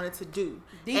things I wanted to do.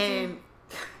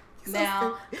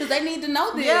 now, because they need to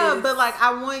know this. Yeah, but like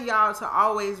I want y'all to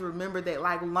always remember that,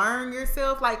 like, learn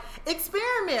yourself, like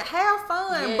experiment, have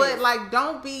fun, but like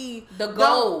don't be the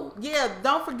goal.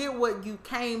 Don't forget what you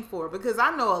came for, because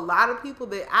I know a lot of people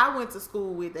that I went to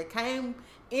school with that came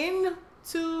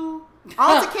onto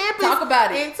campus. Talk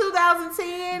about it. In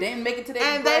 2010. They didn't make it to their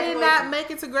and graduation. they did not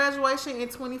make it to graduation in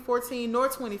 2014 nor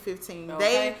 2015.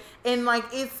 Okay. And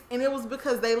it was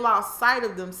because they lost sight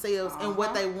of themselves and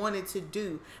what they wanted to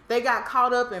do. They got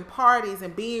caught up in parties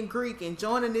and being Greek and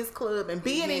joining this club and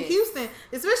being in Houston,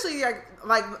 especially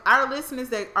like our listeners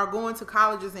that are going to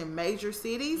colleges in major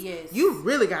cities. Yes. You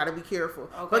really got to be careful,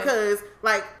 because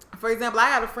like, for example, I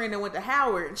had a friend that went to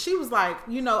Howard, and she was like,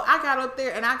 I got up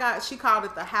there and she called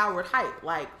it the Howard hype.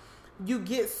 Like, you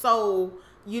get so,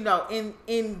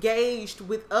 engaged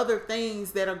with other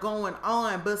things that are going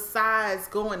on besides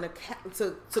going to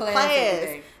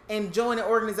class and joining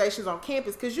organizations on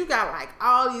campus, because you got like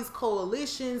all these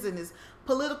coalitions and this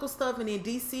political stuff, and then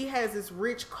DC has this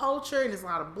rich culture and there's a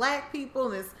lot of black people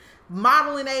and there's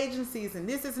modeling agencies and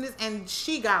this, and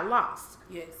she got lost.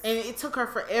 Yes. And it took her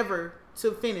forever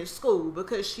to finish school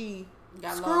because she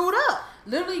screwed up.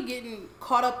 Literally getting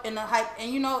caught up in the hype.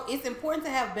 And it's important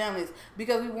to have balance,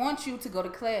 because we want you to go to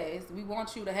class. We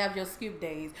want you to have your skip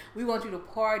days. We want you to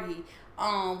party.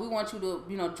 We want you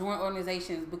to, join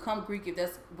organizations, become Greek if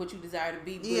that's what you desire to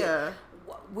be.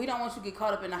 But we don't want you to get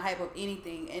caught up in the hype of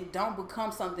anything, and don't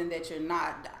become something that you're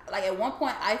not. Like, at one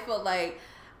point, I felt like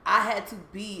I had to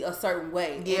be a certain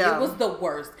way. And it was the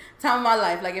worst time of my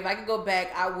life. Like, if I could go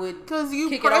back, I would. Because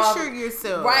you pressure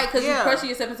yourself. Right, because you pressure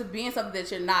yourself into being something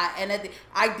that you're not. And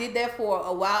I did that for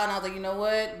a while, and I was like, you know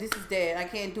what? This is dead. I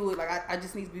can't do it. Like, I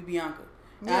just need to be Bianca.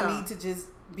 I need to just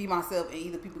be myself, and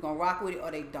either people gonna rock with it or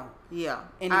they don't. Yeah.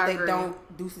 And if they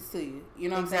don't, deuces to you. You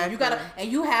know what I'm saying? You gotta, and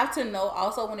you have to know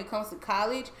also when it comes to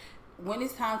college, when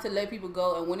it's time to let people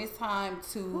go and when it's time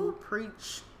to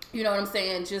preach. You know what I'm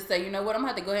saying? Just say, you know what, I'm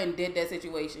gonna have to go ahead and dead that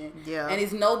situation. Yeah. And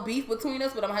it's no beef between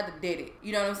us, but I'm gonna have to dead it.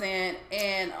 You know what I'm saying?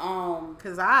 And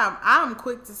because I'm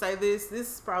quick to say this.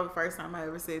 This is probably the first time I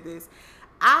ever said this.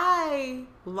 I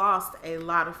lost a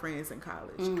lot of friends in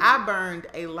college. Mm-hmm. I burned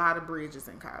a lot of bridges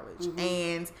in college. Mm-hmm.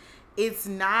 And it's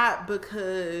not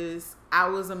because I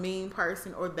was a mean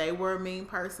person or they were a mean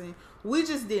person. We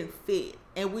just didn't fit.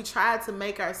 And we tried to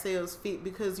make ourselves fit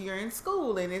because you're in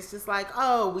school and it's just like,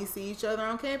 oh, we see each other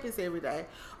on campus every day.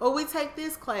 Or we take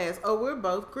this class, or we're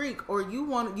both Greek, or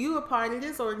you a part of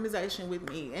this organization with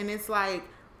me. And it's like,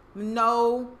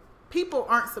 no, people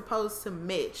aren't supposed to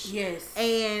mesh. Yes.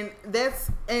 And that's,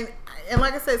 and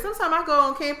like I said, sometimes I go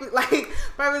on campus, like,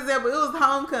 for example, it was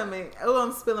homecoming. Oh,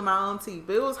 I'm spilling my own tea,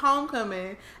 but it was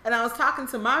homecoming, and I was talking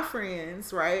to my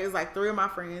friends, right? It was like 3 of my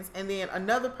friends, and then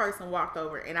another person walked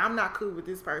over, and I'm not cool with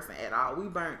this person at all.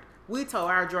 We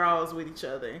tore our drawers with each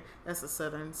other. That's a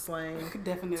Southern slang.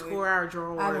 Definitely. Tore our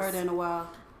drawers. I haven't heard that in a while.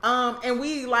 And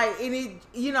we like, and it,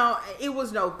 it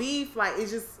was no beef. Like,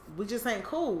 we just ain't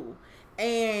cool.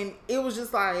 And it was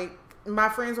just like, my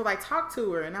friends were like, talk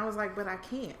to her. And I was like, but I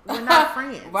can't. We're not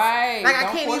friends. Right. Like,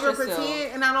 I can't even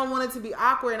pretend, and I don't want it to be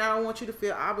awkward, and I don't want you to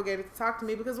feel obligated to talk to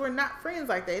me because we're not friends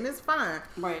like that. And it's fine.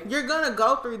 Right. You're going to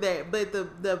go through that. But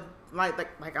the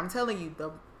like I'm telling you,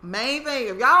 the main thing,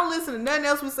 if y'all don't listen to nothing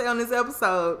else we say on this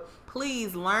episode,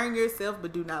 please learn yourself,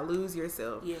 but do not lose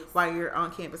yourself while you're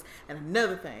on campus. And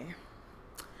another thing,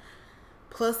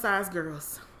 plus size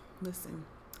girls, listen.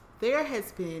 There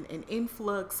has been an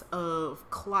influx of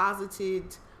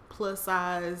closeted plus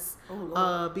size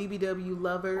BBW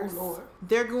lovers. Oh, Lord.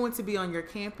 They're going to be on your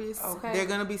campus. Okay. They're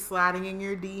going to be sliding in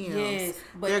your DMs. Yes,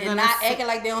 but they're not acting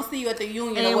like they don't see you at the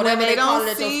union and or whatever when they call it don't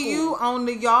at your see school. you on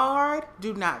the yard,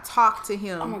 do not talk to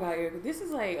him. Oh my God, Erica, this is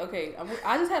like, okay,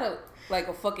 I just had a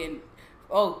fucking,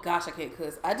 oh gosh, I can't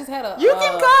cuss. I just had a... You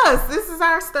can cuss. This is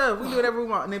our stuff. We do whatever we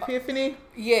want. An epiphany?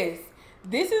 Yes.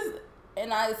 This is...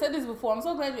 And I said this before, I'm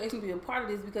so glad you asked me to be a part of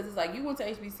this, because it's like, you went to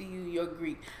HBCU, you're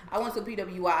Greek. I went to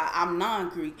PWI, I'm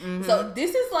non-Greek. Mm-hmm. So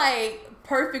this is like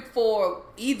perfect for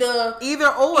either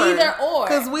or.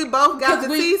 Because we both got the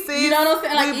T. You know what I'm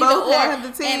saying? Like, we both have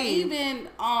the T. And even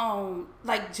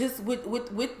like just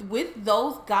with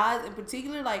those guys in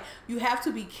particular, like, you have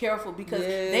to be careful because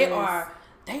they are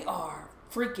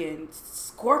freaking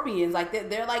scorpions. Like,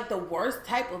 they're like the worst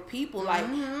type of people. Like,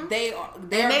 they're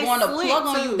going to plug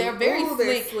on you. They're very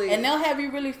slick, and they'll have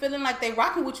you really feeling like they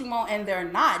rocking with you more, and they're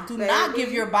not. Do not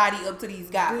give your body up to these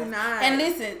guys. Do not. And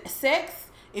listen, sex,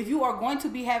 if you are going to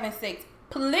be having sex,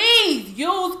 please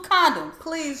use condoms.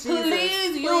 Please use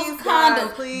condoms.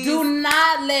 God, please. Do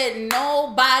not let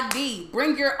nobody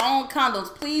bring your own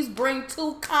condoms. Please bring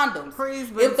 2 condoms. Please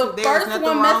bring if the first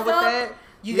one messed up,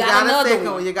 You got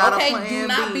another one. You got okay, a plan do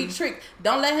not B. be tricked.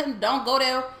 Don't go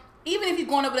there. Even if you're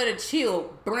going over there to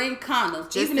chill, bring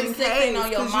condoms. Just even if sex ain't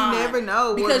on your mind. You never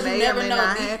know. Because you never know.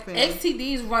 Happen.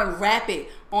 STDs run rapid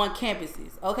on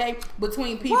campuses, okay?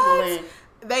 Between people and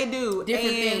they do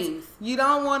different things. You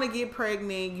don't want to get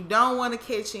pregnant. You don't want to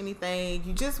catch anything.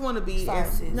 You just want to be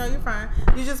no, you're fine.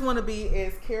 You just want to be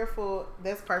as careful.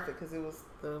 That's perfect because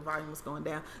the volume was going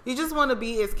down. You just want to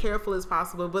be as careful as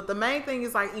possible. But the main thing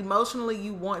is like emotionally,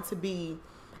 you want to be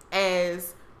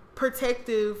as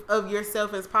protective of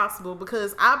yourself as possible,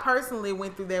 because I personally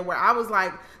went through that where I was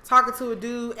like talking to a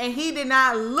dude and he did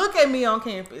not look at me on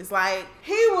campus. Like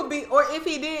he would be, or if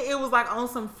he did, it was like on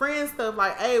some friend stuff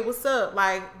like, hey, what's up?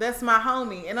 Like that's my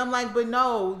homie. And I'm like, but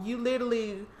no, you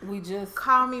literally just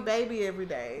call me baby every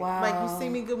day. Wow. Like you see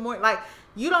me good morning. Like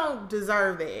you don't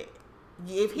deserve that.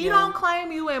 If he don't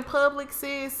claim you in public,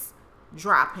 sis,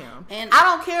 drop him. And I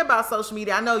don't care about social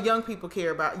media. I know younger people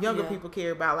care about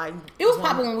like it was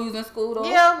popping when we was in school though.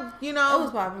 Yeah, you know. It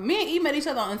was popping. Me and E met each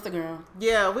other on Instagram.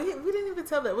 Yeah, we didn't even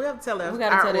tell that. We have to tell that.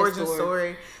 Our origin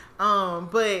story.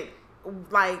 But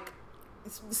like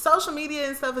social media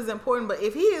and stuff is important, but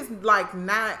if he is like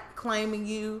not claiming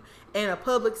you in a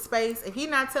public space, if he's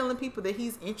not telling people that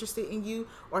he's interested in you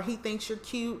or he thinks you're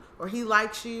cute or he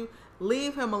likes you,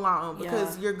 leave him alone,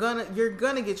 because you're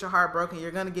gonna get your heart broken. You're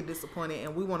gonna get disappointed,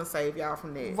 and we want to save y'all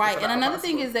from that. Right. And another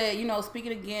thing is that, you know,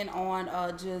 speaking again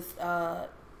on just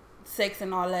sex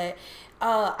and all that,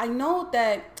 I know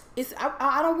that it's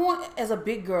I don't want, as a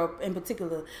big girl in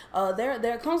particular,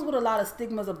 there comes with a lot of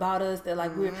stigmas about us that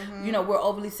like we're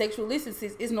overly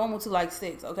sexualistic. It's normal to like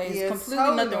sex, okay? It's completely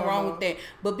totally nothing wrong with that.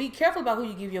 But be careful about who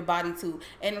you give your body to.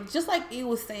 And just like E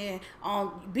was saying,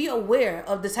 be aware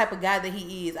of the type of guy that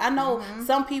he is. I know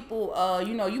some people,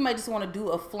 you might just want to do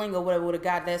a fling or whatever with a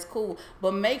guy. That's cool,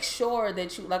 but make sure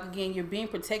that you, like, again, you're being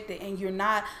protected and you're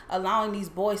not allowing these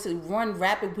boys to run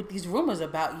rapid with these rumors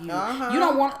about you. You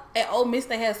don't want. At Ole Miss,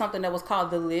 they had something that was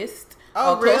called The List.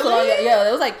 Oh, really? Yeah,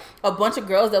 there was like a bunch of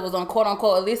girls that was on quote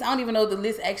unquote a list. I don't even know if the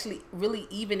list actually really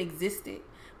even existed,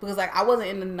 because like I wasn't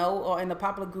in the know or in the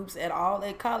popular groups at all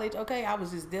at college. Okay, I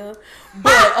was just there.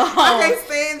 But I can't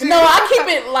stand you. No, I keep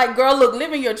it like, girl, look,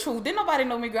 living your truth. Didn't nobody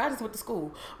know me, girl. I just went to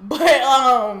school.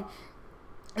 But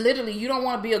literally, you don't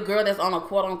want to be a girl that's on a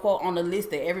quote unquote on the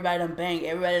list that everybody done banged,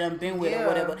 everybody done been with or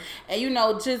whatever.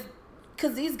 And just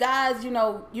because these guys,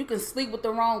 you can sleep with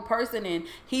the wrong person and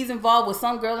he's involved with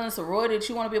some girl in a sorority that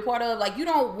you want to be a part of. Like, you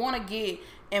don't want to get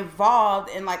involved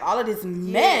in like all of this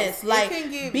mess. Like, it can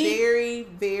get very,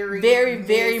 very, very,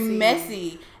 very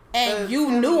messy. And you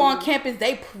knew on campus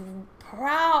they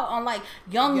proud on like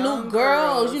young new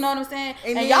girls. You know what I'm saying?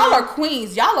 And y'all are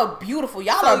queens. Y'all are beautiful.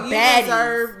 Y'all are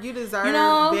baddies. You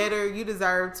deserve better. You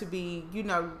deserve to be,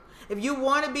 if you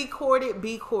want to be courted,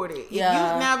 be courted.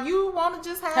 If you want to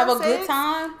just have a sex good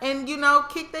time and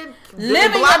kick that,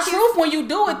 live in your truth when you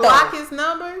do it. Block his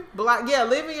number.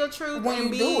 Live in your truth when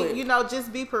and you do it.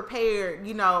 Just be prepared.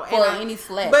 For any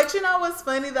slap. But what's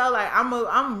funny though? Like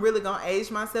I'm really gonna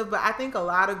age myself, but I think a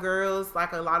lot of girls,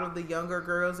 like a lot of the younger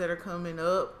girls that are coming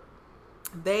up,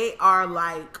 they are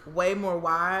like way more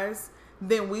wise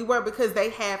than we were, because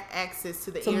they have access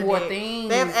to the internet. More things.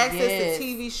 They have access to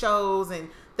TV shows and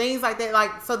things like that.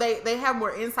 Like, so they have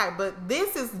more insight. But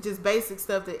this is just basic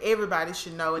stuff that everybody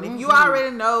should know. And if you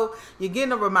already know, you're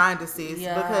getting a reminder, sis,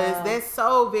 because that's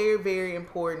so very, very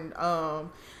important.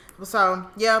 So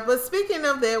yeah. But speaking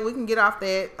of that, we can get off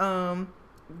that.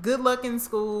 Good luck in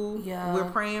school. Yeah. We're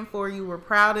praying for you. We're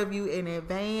proud of you in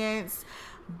advance.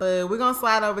 But we're gonna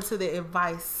slide over to the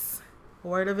advice.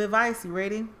 Word of advice. You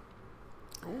ready?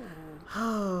 Ooh.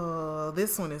 Oh,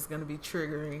 this one is gonna be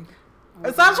triggering.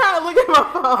 So I'm trying to look at my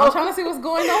phone. I'm trying to see what's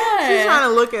going on. She's trying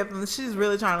to look at them. She's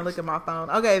really trying to look at my phone.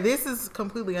 Okay, this is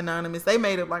completely anonymous. They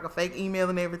made up like a fake email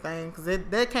and everything, because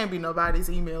that can't be nobody's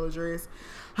email address.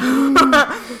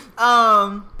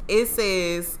 It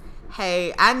says,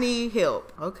 "Hey, I need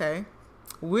help." Okay.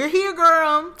 We're here,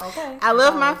 girl. Okay. I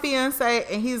love my fiance,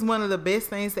 and he's one of the best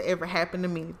things that ever happened to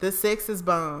me. The sex is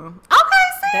bomb. Okay,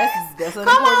 sis. That's an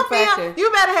important factor. You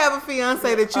better have a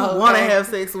fiance that you want to have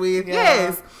sex with. Yeah.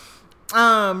 Yes.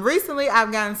 Recently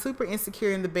I've gotten super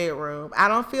insecure in the bedroom. I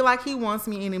don't feel like he wants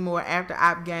me anymore after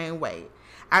I've gained weight.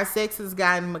 Our sex has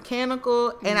gotten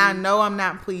mechanical, and I know I'm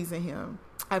not pleasing him.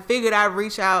 I figured I'd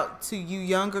reach out to you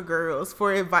younger girls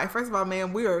for advice. First of all,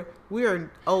 man, we are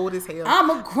old as hell. I'm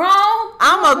a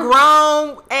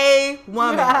grown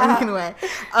woman. Anyway,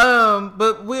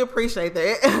 but we appreciate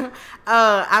that.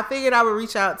 I figured I would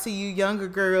reach out to you younger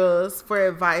girls for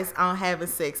advice on having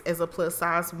sex as a plus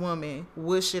size woman.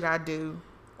 What should I do?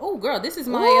 Oh, girl, this is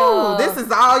my. This is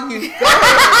all you.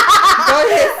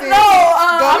 ahead, sis. No,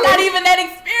 I'm not even that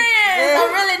experienced.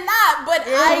 I'm really not. But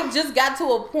I just got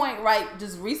to a point, right,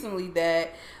 just recently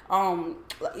that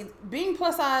being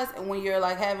plus size and when you're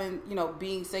like having,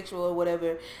 being sexual or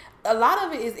whatever, a lot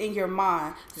of it is in your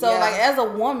mind. So like as a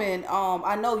woman,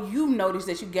 I know you've noticed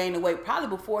that you gained the weight probably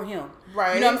before him.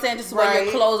 Right. You know what I'm saying? Just the way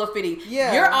your clothes are fitting.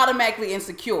 Yeah. You're automatically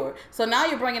insecure. So now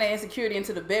you're bringing that insecurity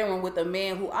into the bedroom with a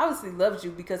man who obviously loves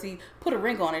you because he put a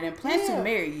ring on it and plans to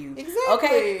marry you. Exactly.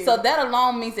 Okay? So that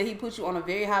alone means that he puts you on a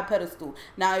very high pedestal.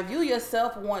 Now, if you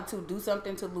yourself want to do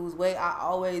something to lose weight, I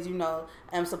always,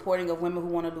 am supporting of women who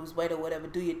want to lose weight or whatever.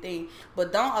 Do your thing.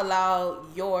 But don't allow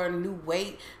your new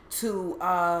weight to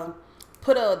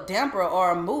put a damper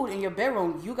or a mood in your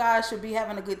bedroom. You guys should be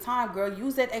having a good time, girl.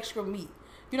 Use that extra meat.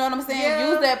 You know what I'm saying? Yeah.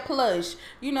 Use that plush.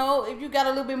 If you got a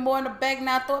little bit more in the back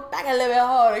now, throw it back a little bit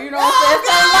harder. You know what I'm saying?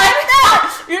 Something like that.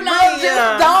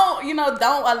 Just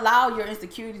don't allow your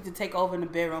insecurity to take over in the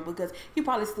bedroom because he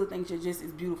probably still thinks you're just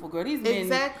as beautiful, girl. These men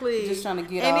just trying to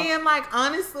get off. And then, like,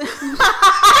 honestly,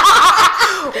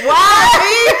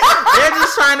 why? They're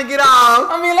just trying to get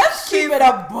off. I mean, let's keep it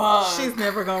a buck. She's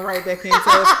never gonna write back into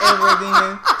us ever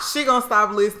again. She gonna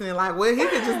stop listening. Like, well, he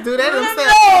could just do that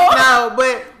himself. No,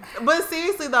 but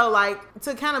seriously though, like,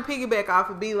 to kind of piggyback off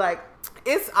and be like,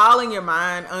 it's all in your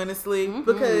mind, honestly. Mm-hmm.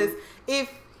 Because if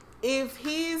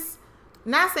he's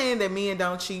not saying that men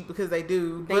don't cheat because they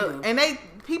do, and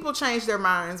people change their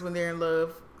minds when they're in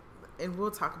love. And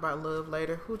we'll talk about love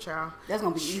later. Who child? That's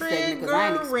gonna be easy because I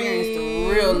ain't experienced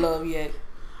the real love yet. Sis,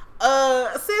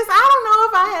 I don't know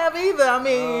if I have either. I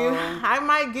mean, I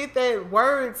might get that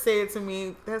word said to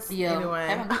me. Anyway.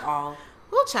 That won't be all.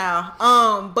 Well,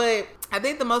 child. But I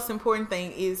think the most important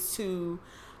thing is to,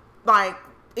 like,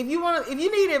 if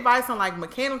you need advice on like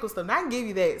mechanical stuff, I can give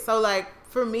you that. So like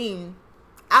for me,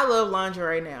 I love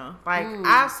lingerie now. Like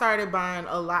I've started buying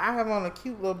a lot. I have on a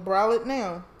cute little bralette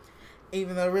now.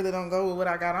 Even though it really don't go with what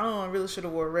I got on, I really should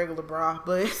have wore a regular bra,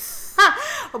 but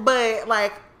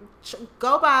like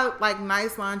go buy like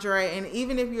nice lingerie. And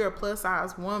even if you're a plus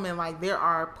size woman, like there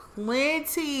are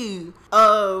plenty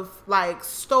of like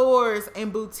stores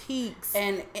and boutiques.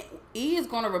 And E is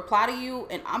going to reply to you,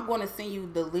 and I'm going to send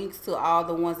you the links to all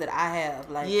the ones that I have.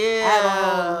 Like, I have a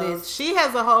whole list. She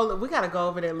has a whole. We got to go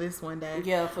over that list one day.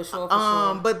 Yeah, for sure.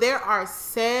 But there are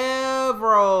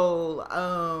several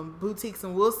boutiques,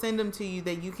 and we'll send them to you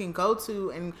that you can go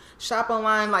to and shop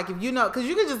online. Like if because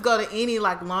you can just go to any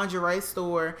like lingerie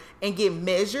store and get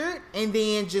measured, and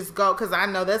then just go. Because I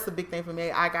know that's a big thing for me.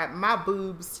 I got my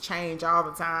boobs change all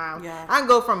the time. Yeah, I can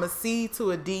go from a C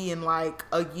to a D in like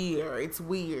a year. It's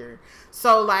weird.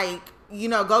 So like,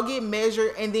 go get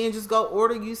measured and then just go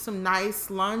order you some nice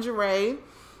lingerie.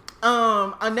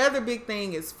 Another big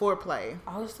thing is foreplay.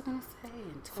 I was gonna say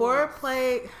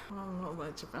foreplay. I don't know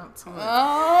much about toys.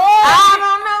 I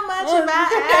don't know much about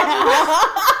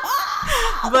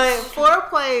but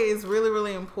foreplay is really,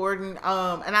 really important.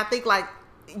 And I think like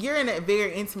you're in a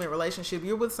very intimate relationship.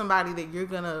 You're with somebody that you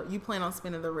plan on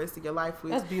spending the rest of your life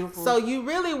with. That's beautiful. So you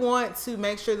really want to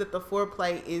make sure that the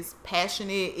foreplay is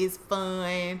passionate, is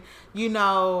fun,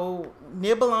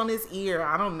 nibble on his ear.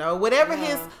 I don't know. Whatever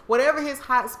his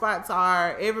hot spots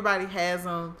are, everybody has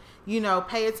them.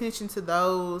 Pay attention to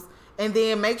those. And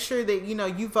then make sure that,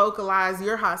 you vocalize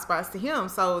your hot spots to him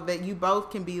so that you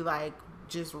both can be like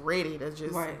just ready to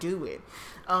just do it.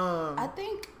 I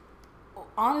think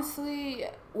honestly,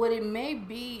 what it may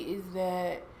be is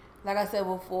that, like I said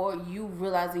before, you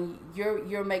realizing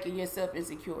you're making yourself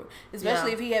insecure,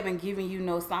 especially if he haven't given you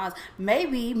no signs.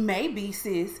 Maybe,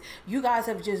 sis, you guys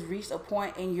have just reached a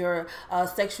point in your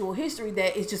sexual history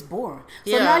that it's just boring.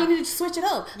 So now you need to switch it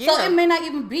up. Yeah. So it may not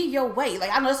even be your weight.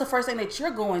 Like I know that's the first thing that you're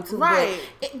going to, right?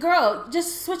 But girl,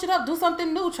 just switch it up. Do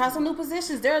something new. Try some new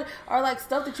positions. There are like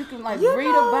stuff that you can like read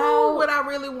about. What I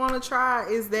really want to try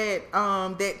is that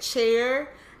that chair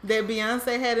that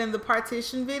Beyonce had in the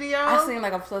partition video. I seen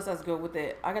like a plus size girl with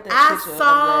it. I got that picture. I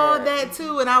saw that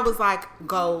too, and I was like,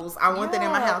 goals. I want that in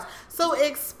my house. So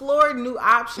explore new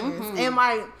options. And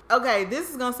like, okay, this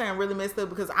is gonna sound really messed up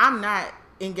because I'm not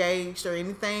engaged or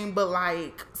anything, but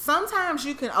like sometimes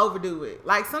you can overdo it.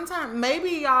 Like sometimes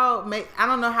maybe I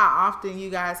don't know how often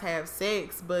you guys have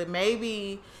sex, but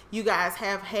maybe you guys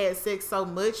have had sex so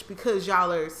much because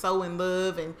y'all are so in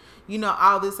love and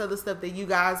all this other stuff that you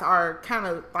guys are kind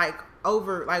of like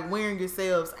over, like wearing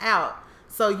yourselves out.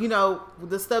 So,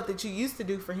 the stuff that you used to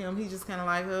do for him, he's just kind of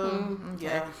like, okay.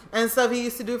 Yeah. And stuff he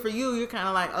used to do for you, you're kind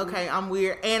of like, okay, I'm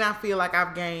weird. And I feel like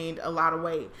I've gained a lot of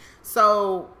weight.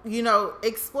 So,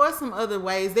 explore some other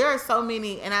ways. There are so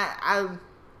many, and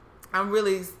I'm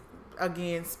really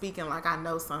again speaking like I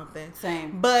know something.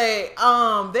 Same. But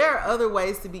there are other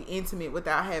ways to be intimate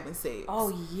without having sex.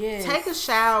 Oh yes. Take a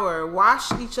shower,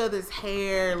 wash each other's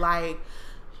hair, like,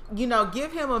 you know,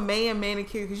 give him a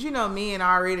manicure, because you know men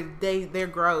already they're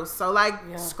gross. So like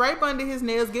scrape under his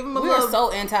nails, give him a little. We are so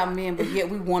anti-men, but yet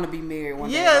we want to be married one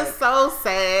day. Yeah, it's so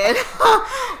sad. But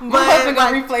my husband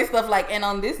gonna replay stuff like, and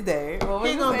on this day,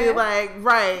 he gonna be like,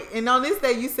 right, and on this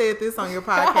day you said this on your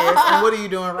podcast, and what are you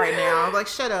doing right now? I'm like,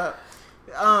 shut up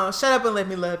and let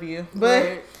me love you. But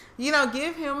right. You know,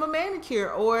 give him a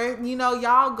manicure, or you know,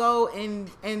 y'all go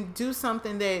and do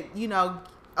something that, you know,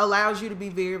 allows you to be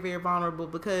very, very vulnerable,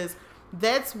 because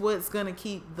that's what's gonna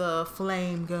keep the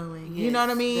flame going. Yes, you know what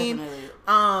I mean?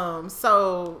 Definitely.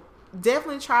 So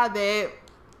definitely try that.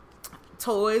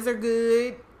 Toys are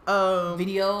good.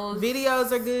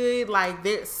 Videos are good. Like,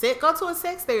 go to a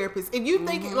sex therapist if you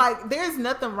think like there's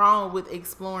nothing wrong with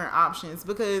exploring options,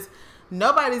 because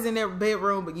nobody's in their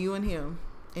bedroom but you and him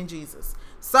and Jesus.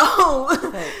 So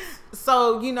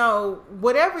you know,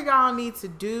 whatever y'all need to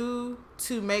do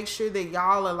to make sure that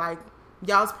y'all are like,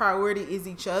 y'all's priority is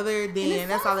each other, then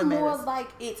that's all that matters. More like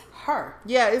it's her.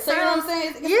 Yeah, it so sounds, you know what I'm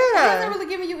saying? It isn't really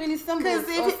giving you any symbols.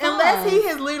 Because unless he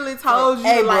has literally told you,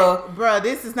 hey, like, bro,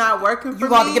 this is not working for me. You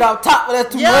got to get off top of that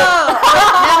too much.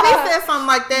 Now if he said something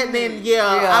like that, then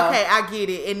okay, I get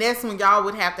it. And that's when y'all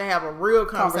would have to have a real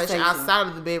conversation outside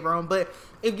of the bedroom. But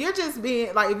if you're just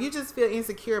being like, if you just feel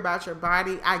insecure about your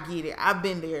body, I get it. I've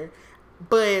been there.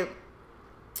 But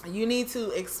you need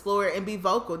to explore and be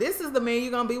vocal. This is the man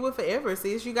you're gonna be with forever,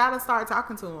 sis. You gotta start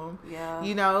talking to him. Yeah.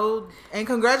 You know, and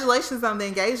congratulations on the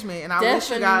engagement. And I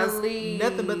wish you guys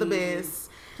nothing but the best.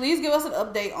 Please give us an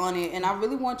update on it. And I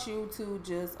really want you to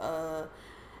just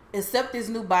accept this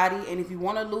new body. And if you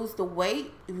want to lose the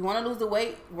weight,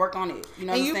 work on it. You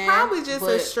know, and what I'm saying? Probably just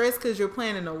are stressed because you're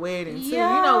planning a wedding too.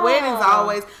 Yeah. You know, weddings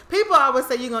always, people always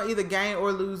say you're gonna either gain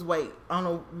or lose weight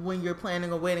when you're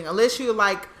planning a wedding, unless you're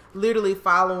like literally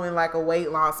following like a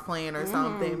weight loss plan or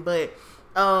something. But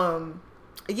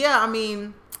yeah, I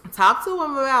mean, talk to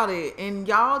him about it and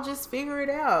y'all just figure it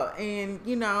out. And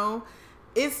you know,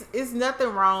 it's nothing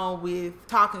wrong with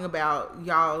talking about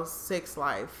y'all's sex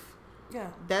life. Yeah,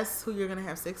 that's who you're gonna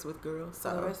have sex with, girl.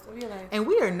 So the rest of your life. And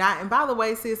we are not. And by the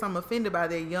way, sis, I'm offended by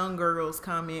that young girls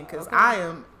comment, because I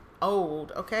am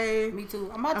old. Okay, me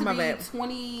too. I'm about to be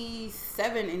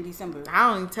 27 in December. I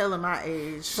don't even tell them my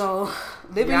age. So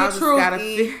living your truth.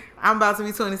 I'm about to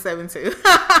be 27 too.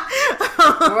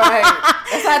 Right.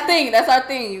 That's our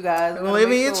thing, you guys.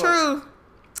 Living your truth.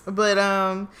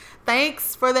 But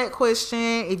thanks for that question.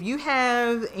 If you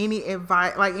have any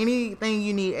advice, like anything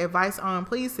you need advice on,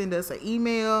 please send us an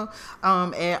email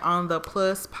at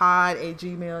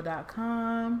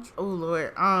onthepluspod@gmail.com. Oh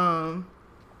Lord.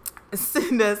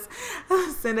 Send us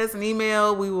an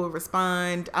email. We will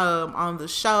respond on the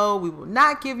show. We will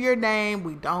not give your name.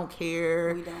 We don't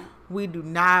care. We do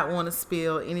not want to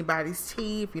spill anybody's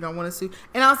tea if you don't want to sue.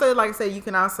 And also, like I said, you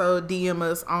can also DM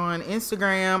us on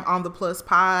Instagram on the Plus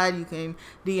Pod. You can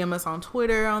DM us on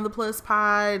Twitter on the Plus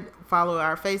Pod. Follow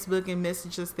our Facebook and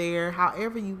message us there.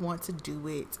 However you want to do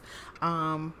it.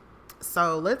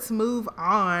 So let's move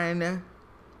on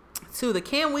to the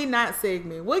Can We Not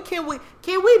segment. What can we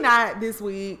not this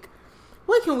week?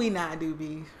 What can we not do,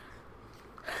 B?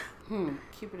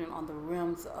 Keeping it on the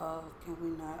rims of can we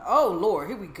not? Oh Lord,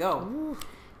 here we go. Ooh.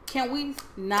 Can we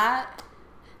not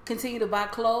continue to buy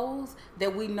clothes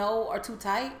that we know are too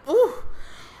tight? Ooh.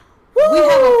 We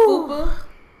have a fupa.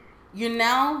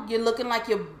 You're looking like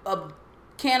you're a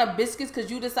can of biscuits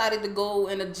because you decided to go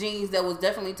in a jeans that was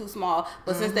definitely too small,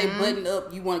 but since they buttoned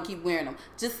up, you want to keep wearing them.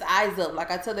 Just size up.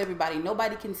 Like I tell everybody,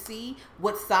 nobody can see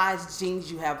what size jeans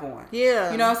you have on.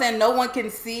 Yeah, you know what I'm saying? No one can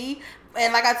see.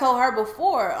 And like I told her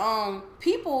before,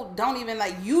 people don't even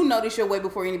notice your weight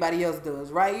before anybody else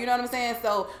does, right? You know what I'm saying?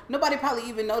 So nobody probably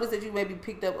even noticed that you maybe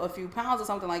picked up a few pounds or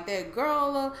something like that.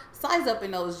 Girl, size up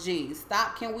in those jeans.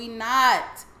 Stop. Can we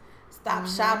not stop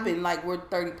shopping like we're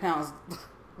 30 pounds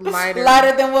lighter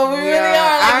than what we really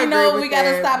are? Like, you know, we got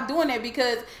to stop doing that,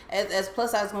 because as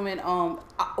plus size women,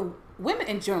 women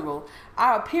in general,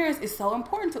 our appearance is so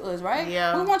important to us, right?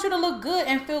 Yeah. We want you to look good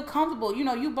and feel comfortable. You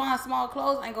know, you buying small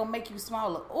clothes ain't gonna make you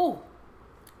smaller. Ooh.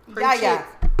 Yeah.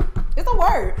 It's a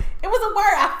word. It was a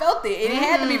word. I felt it. And it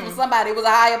had to be from somebody. It was a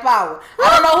higher power.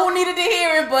 I don't know who needed to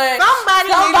hear it, but somebody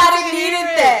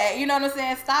needed that. You know what I'm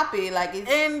saying? Stop it.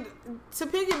 And to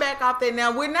piggyback off that,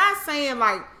 now, we're not saying,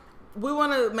 we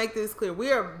want to make this clear.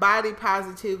 We are body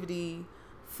positivity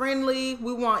friendly.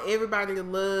 We want everybody to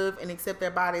love and accept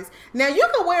their bodies. Now, you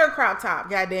can wear a crop top,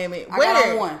 goddamn it. I got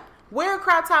on one. Wear a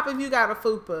crop top if you got a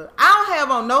fupa. I don't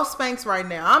have on no Spanx right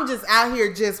now. I'm just out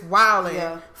here just wilding,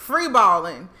 free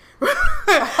balling. I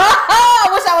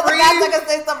wish I was a guy that could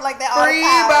say something like that all the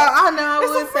time. I know I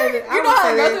would say that. You know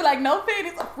how to go through like no fit.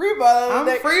 It's a free ball. I'm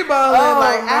free balling. Oh,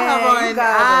 like man, I have on. You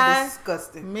guys are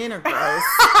disgusting. Men are gross.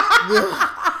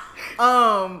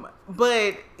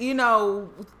 But you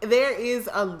know, there is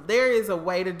a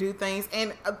way to do things,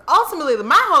 and ultimately,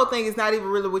 my whole thing is not even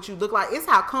really what you look like; it's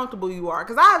how comfortable you are.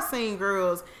 Because I've seen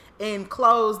girls in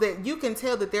clothes that you can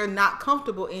tell that they're not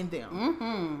comfortable in them.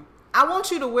 Mm-hmm. I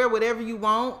want you to wear whatever you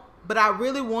want, but I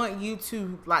really want you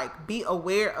to like be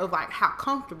aware of like how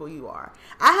comfortable you are.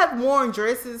 I have worn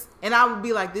dresses, and I would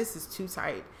be like, "This is too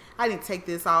tight. I need to take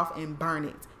this off and burn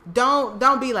it."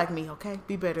 Don't be like me, okay?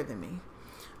 Be better than me.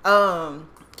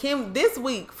 Can this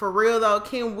week, for real though,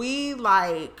 can we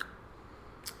like,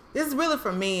 this is really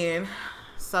for men,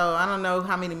 so I don't know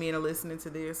how many men are listening to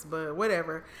this, but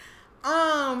whatever.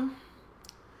 Can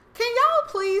y'all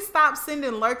please stop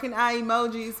sending lurking eye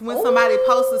emojis when somebody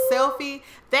posts a selfie?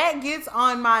 That gets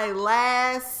on my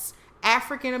last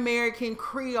African American,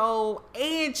 Creole,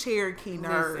 and Cherokee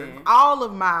nerve. Listen, all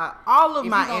of my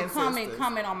ancestors.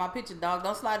 Comment on my picture, dog.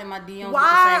 Don't slide in my DMs.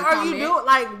 Why are you doing?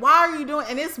 Like, why are you doing?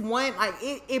 And it's one like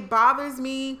it bothers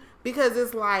me because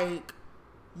it's like,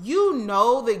 you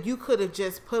know that you could have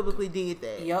just publicly did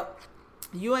that. Yep.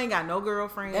 You ain't got no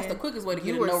girlfriend. That's the quickest way to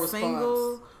get a no response.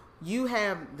 Single. You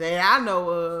have that I know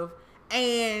of,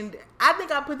 and I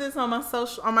think I put this on my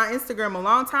Instagram a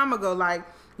long time ago. Like,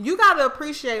 you gotta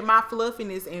appreciate my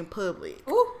fluffiness in public.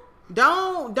 Ooh.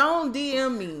 Don't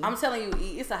DM me. I'm telling you,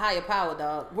 it's a higher power,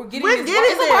 dog. We're getting there.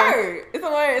 It's a word.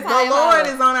 It's the Lord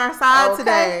is on our side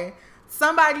today.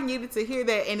 Somebody needed to hear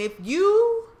that, and if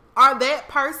you are that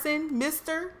person,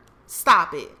 mister,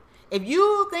 stop it. If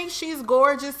you think she's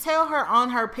gorgeous, tell her on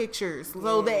her pictures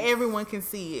so that everyone can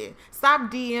see it. Stop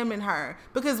DMing her,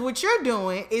 because what you're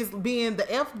doing is being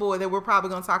the F-boy that we're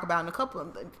probably going to talk about in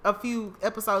a few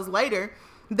episodes later,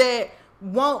 that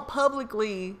won't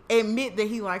publicly admit that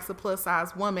he likes a plus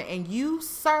size woman. And you,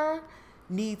 sir,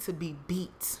 need to be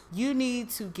beat. You need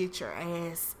to get your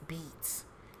ass beat.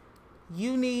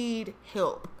 You need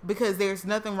help, because there's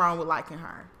nothing wrong with liking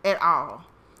her at all.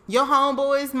 Your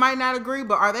homeboys might not agree,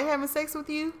 but are they having sex with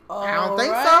you? I don't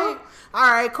think so.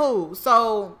 All right, cool.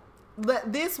 So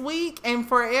this week and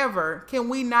forever, can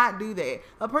we not do that?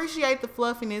 Appreciate the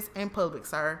fluffiness in public,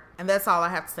 sir. And that's all I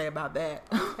have to say about that.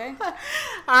 Okay.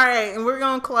 All right, and we're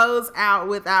gonna close out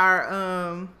with our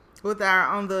on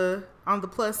the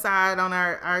plus side, on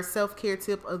our self-care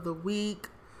tip of the week.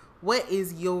 What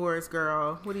is yours,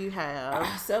 girl? What do you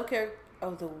have? Self-care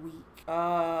of the week.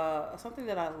 Something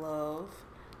that I love.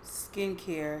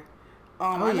 Skincare.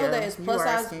 I know that as plus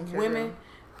size women,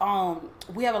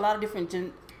 we have a lot of different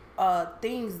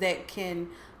things that can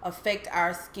affect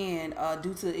our skin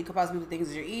due to, it could possibly be the things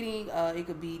that you're eating, it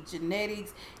could be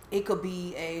genetics, it could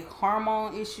be a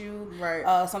hormone issue,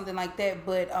 right? Something like that.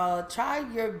 But try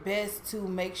your best to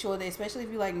make sure that, especially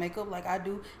if you like makeup like I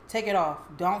do, take it off.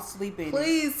 Don't sleep in it.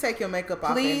 Please take your makeup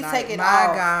off. Please take it off.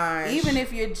 My gosh. Even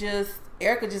if you're just,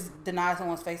 Erica just denied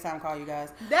someone's FaceTime call, you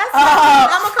guys. That's I'm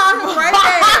gonna call him right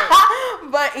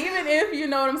there. But even if, you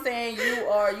know what I'm saying,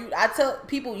 I tell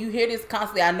people, you hear this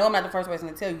constantly. I know I'm not the first person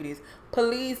to tell you this.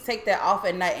 Please take that off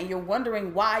at night, and you're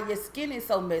wondering why your skin is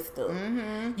so messed up.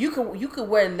 Mm-hmm. You could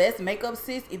wear less makeup,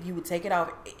 sis, if you would take it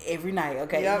off every night.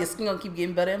 Okay, your skin gonna keep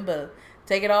getting better and better.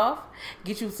 Take it off.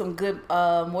 Get you some good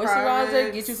moisturizer.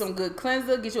 Products. Get you some good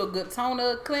cleanser. Get you a good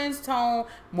toner. Cleanse, tone,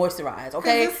 moisturize.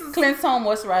 Okay, cleanse, tone,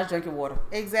 moisturize. Drink your water.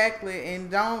 Exactly, and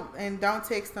don't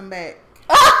text them back.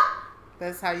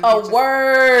 That's how you.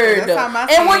 Word. That's how my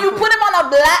and when you put him on a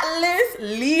blacklist,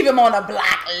 leave him on a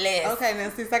blacklist. Okay, now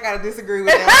since I gotta disagree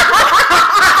with that,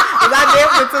 because I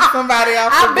definitely took somebody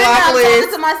off the blacklist. I'm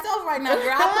talking to myself right now,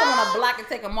 girl. I put him on a block and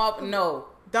take him off. No,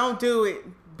 don't do it.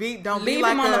 Don't leave be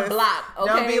like him on us. The block.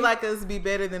 Okay? Don't be like us. Be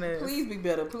better than us. Please be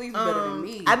better. Please be better than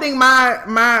me. I think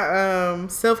my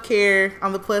self-care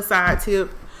on the plus side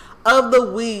tip of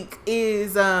the week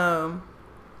is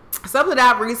something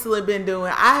that I've recently been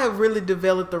doing. I have really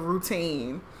developed a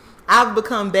routine. I've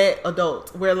become that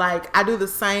adult where like I do the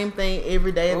same thing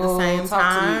every day at the same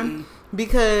time,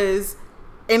 because,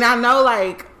 and I know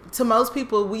like to most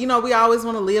people, we always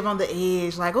want to live on the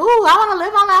edge. Like, ooh, I want to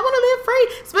live free.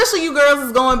 Especially you girls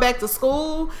is going back to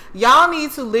school. Y'all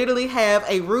need to literally have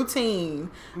a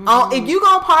routine. If you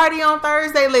gonna party on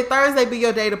Thursday, let Thursday be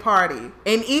your day to party.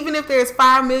 And even if there's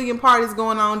 5 million parties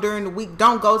going on during the week,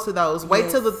 don't go to those. Wait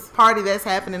till the party that's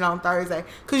happening on Thursday.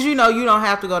 Because you don't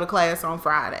have to go to class on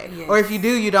Friday. Yes. Or if you do,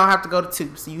 you don't have to go to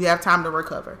 2. So you have time to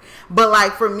recover. But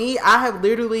like for me, I have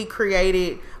literally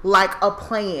created like a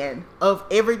plan of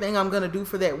everything I'm gonna do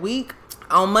for that week.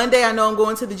 On Monday, I know I'm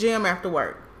going to the gym after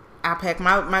work. I pack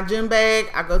my gym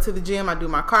bag, I go to the gym, I do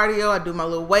my cardio, I do my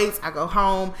little weights, I go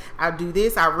home, I do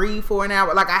this, I read for an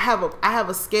hour. Like I have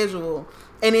a schedule,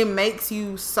 and it makes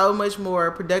you so much more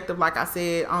productive. Like I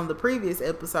said on the previous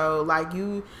episode, like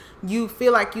you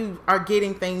feel like you are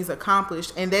getting things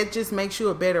accomplished, and that just makes you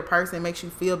a better person, makes you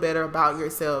feel better about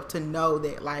yourself to know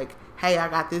that like, hey, I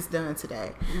got this done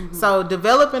today. So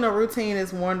developing a routine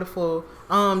is wonderful.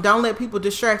 Don't let people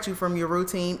distract you from your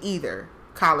routine either.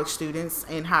 College students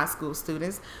and high school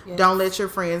students. Yes. Don't let your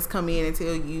friends come in and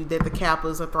tell you that the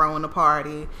Kappas are throwing a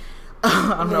party.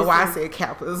 I don't know why I said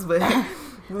Kappas, but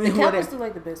the Kappas do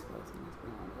like the best place.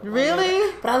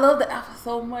 Really? But I love the Alpha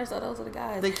so much. So those are the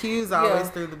guys. The Q's always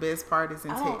threw the best parties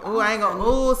in tech.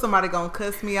 Somebody gonna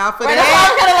cuss me out for that.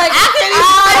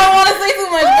 I don't want to say too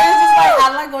much. But it's just like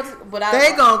I like going to, but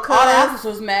they gonna cuss. All the Alphas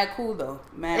was mad cool though.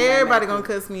 Everybody gonna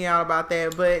cuss me out about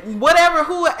that. But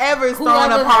whoever's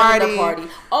throwing a party.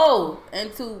 Oh,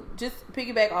 and to just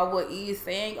piggyback on what E is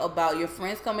saying about your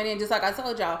friends coming in, just like I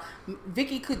told y'all,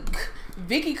 Vicky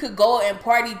could go and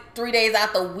party 3 days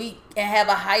out the week and have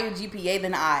a higher GPA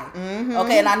than I.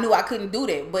 Okay, and I knew I couldn't do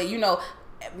that, but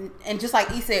and just like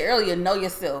E said earlier, know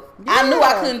yourself. Yeah. I knew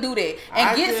I couldn't do that.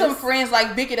 And get some friends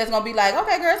like Vicky that's gonna be like,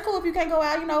 okay, girl, it's cool if you can't go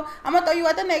out. I'm gonna throw you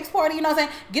at the next party. You know what I'm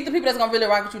saying? Get the people that's gonna really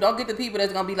rock with you. Don't get the people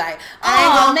that's gonna be like,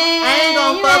 I ain't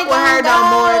gonna fuck with her no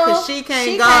more because she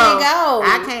can't go.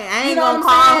 I ain't gonna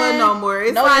call her no more.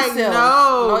 It's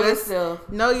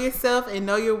know yourself and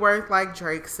know your worth, like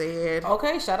Drake said.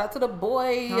 Okay, shout out to the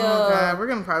boy. Oh my God, we're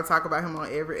gonna probably talk about him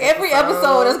on every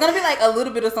episode. There's gonna be like a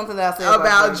little bit of something that I said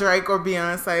about Drake or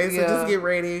Beyonce. So just get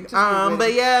ready.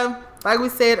 But yeah, like we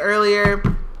said earlier,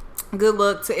 good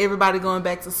luck to everybody going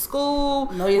back to school.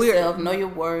 Know yourself, know your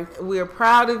worth. We're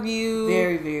proud of you.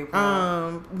 Very, very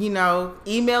proud.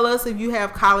 Email us if you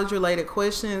have college related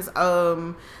questions. Like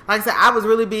I said, I was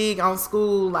really big on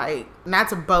school, like not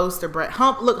to boast or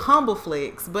humble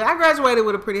flex, but I graduated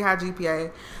with a pretty high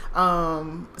GPA.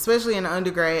 Especially in the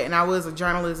undergrad, and I was a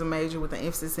journalism major with an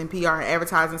emphasis in PR and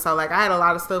advertising, so like I had a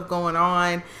lot of stuff going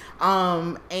on,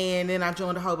 and then I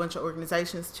joined a whole bunch of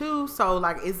organizations too, so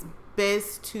like it's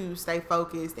best to stay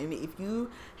focused. And if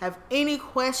you have any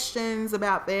questions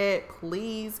about that,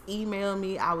 please email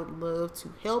me. I would love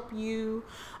to help you.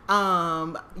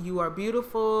 You are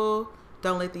beautiful.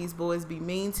 Don't let these boys be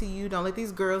mean to you. Don't let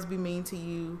these girls be mean to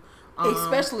you.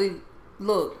 Especially,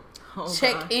 look,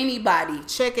 check anybody.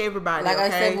 Check everybody. Like I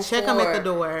said before, check them at the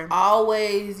door.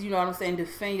 Always,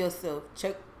 defend yourself.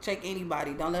 Check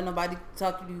anybody. Don't let nobody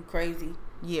talk you crazy.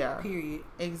 Yeah. Period.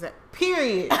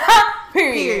 Period.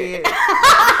 Period.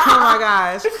 Oh my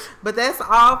gosh. But that's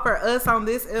all for us on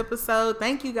this episode.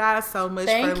 Thank you guys so much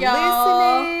for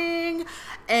listening.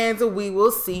 And we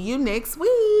will see you next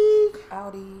week.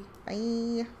 Howdy.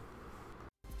 Bye.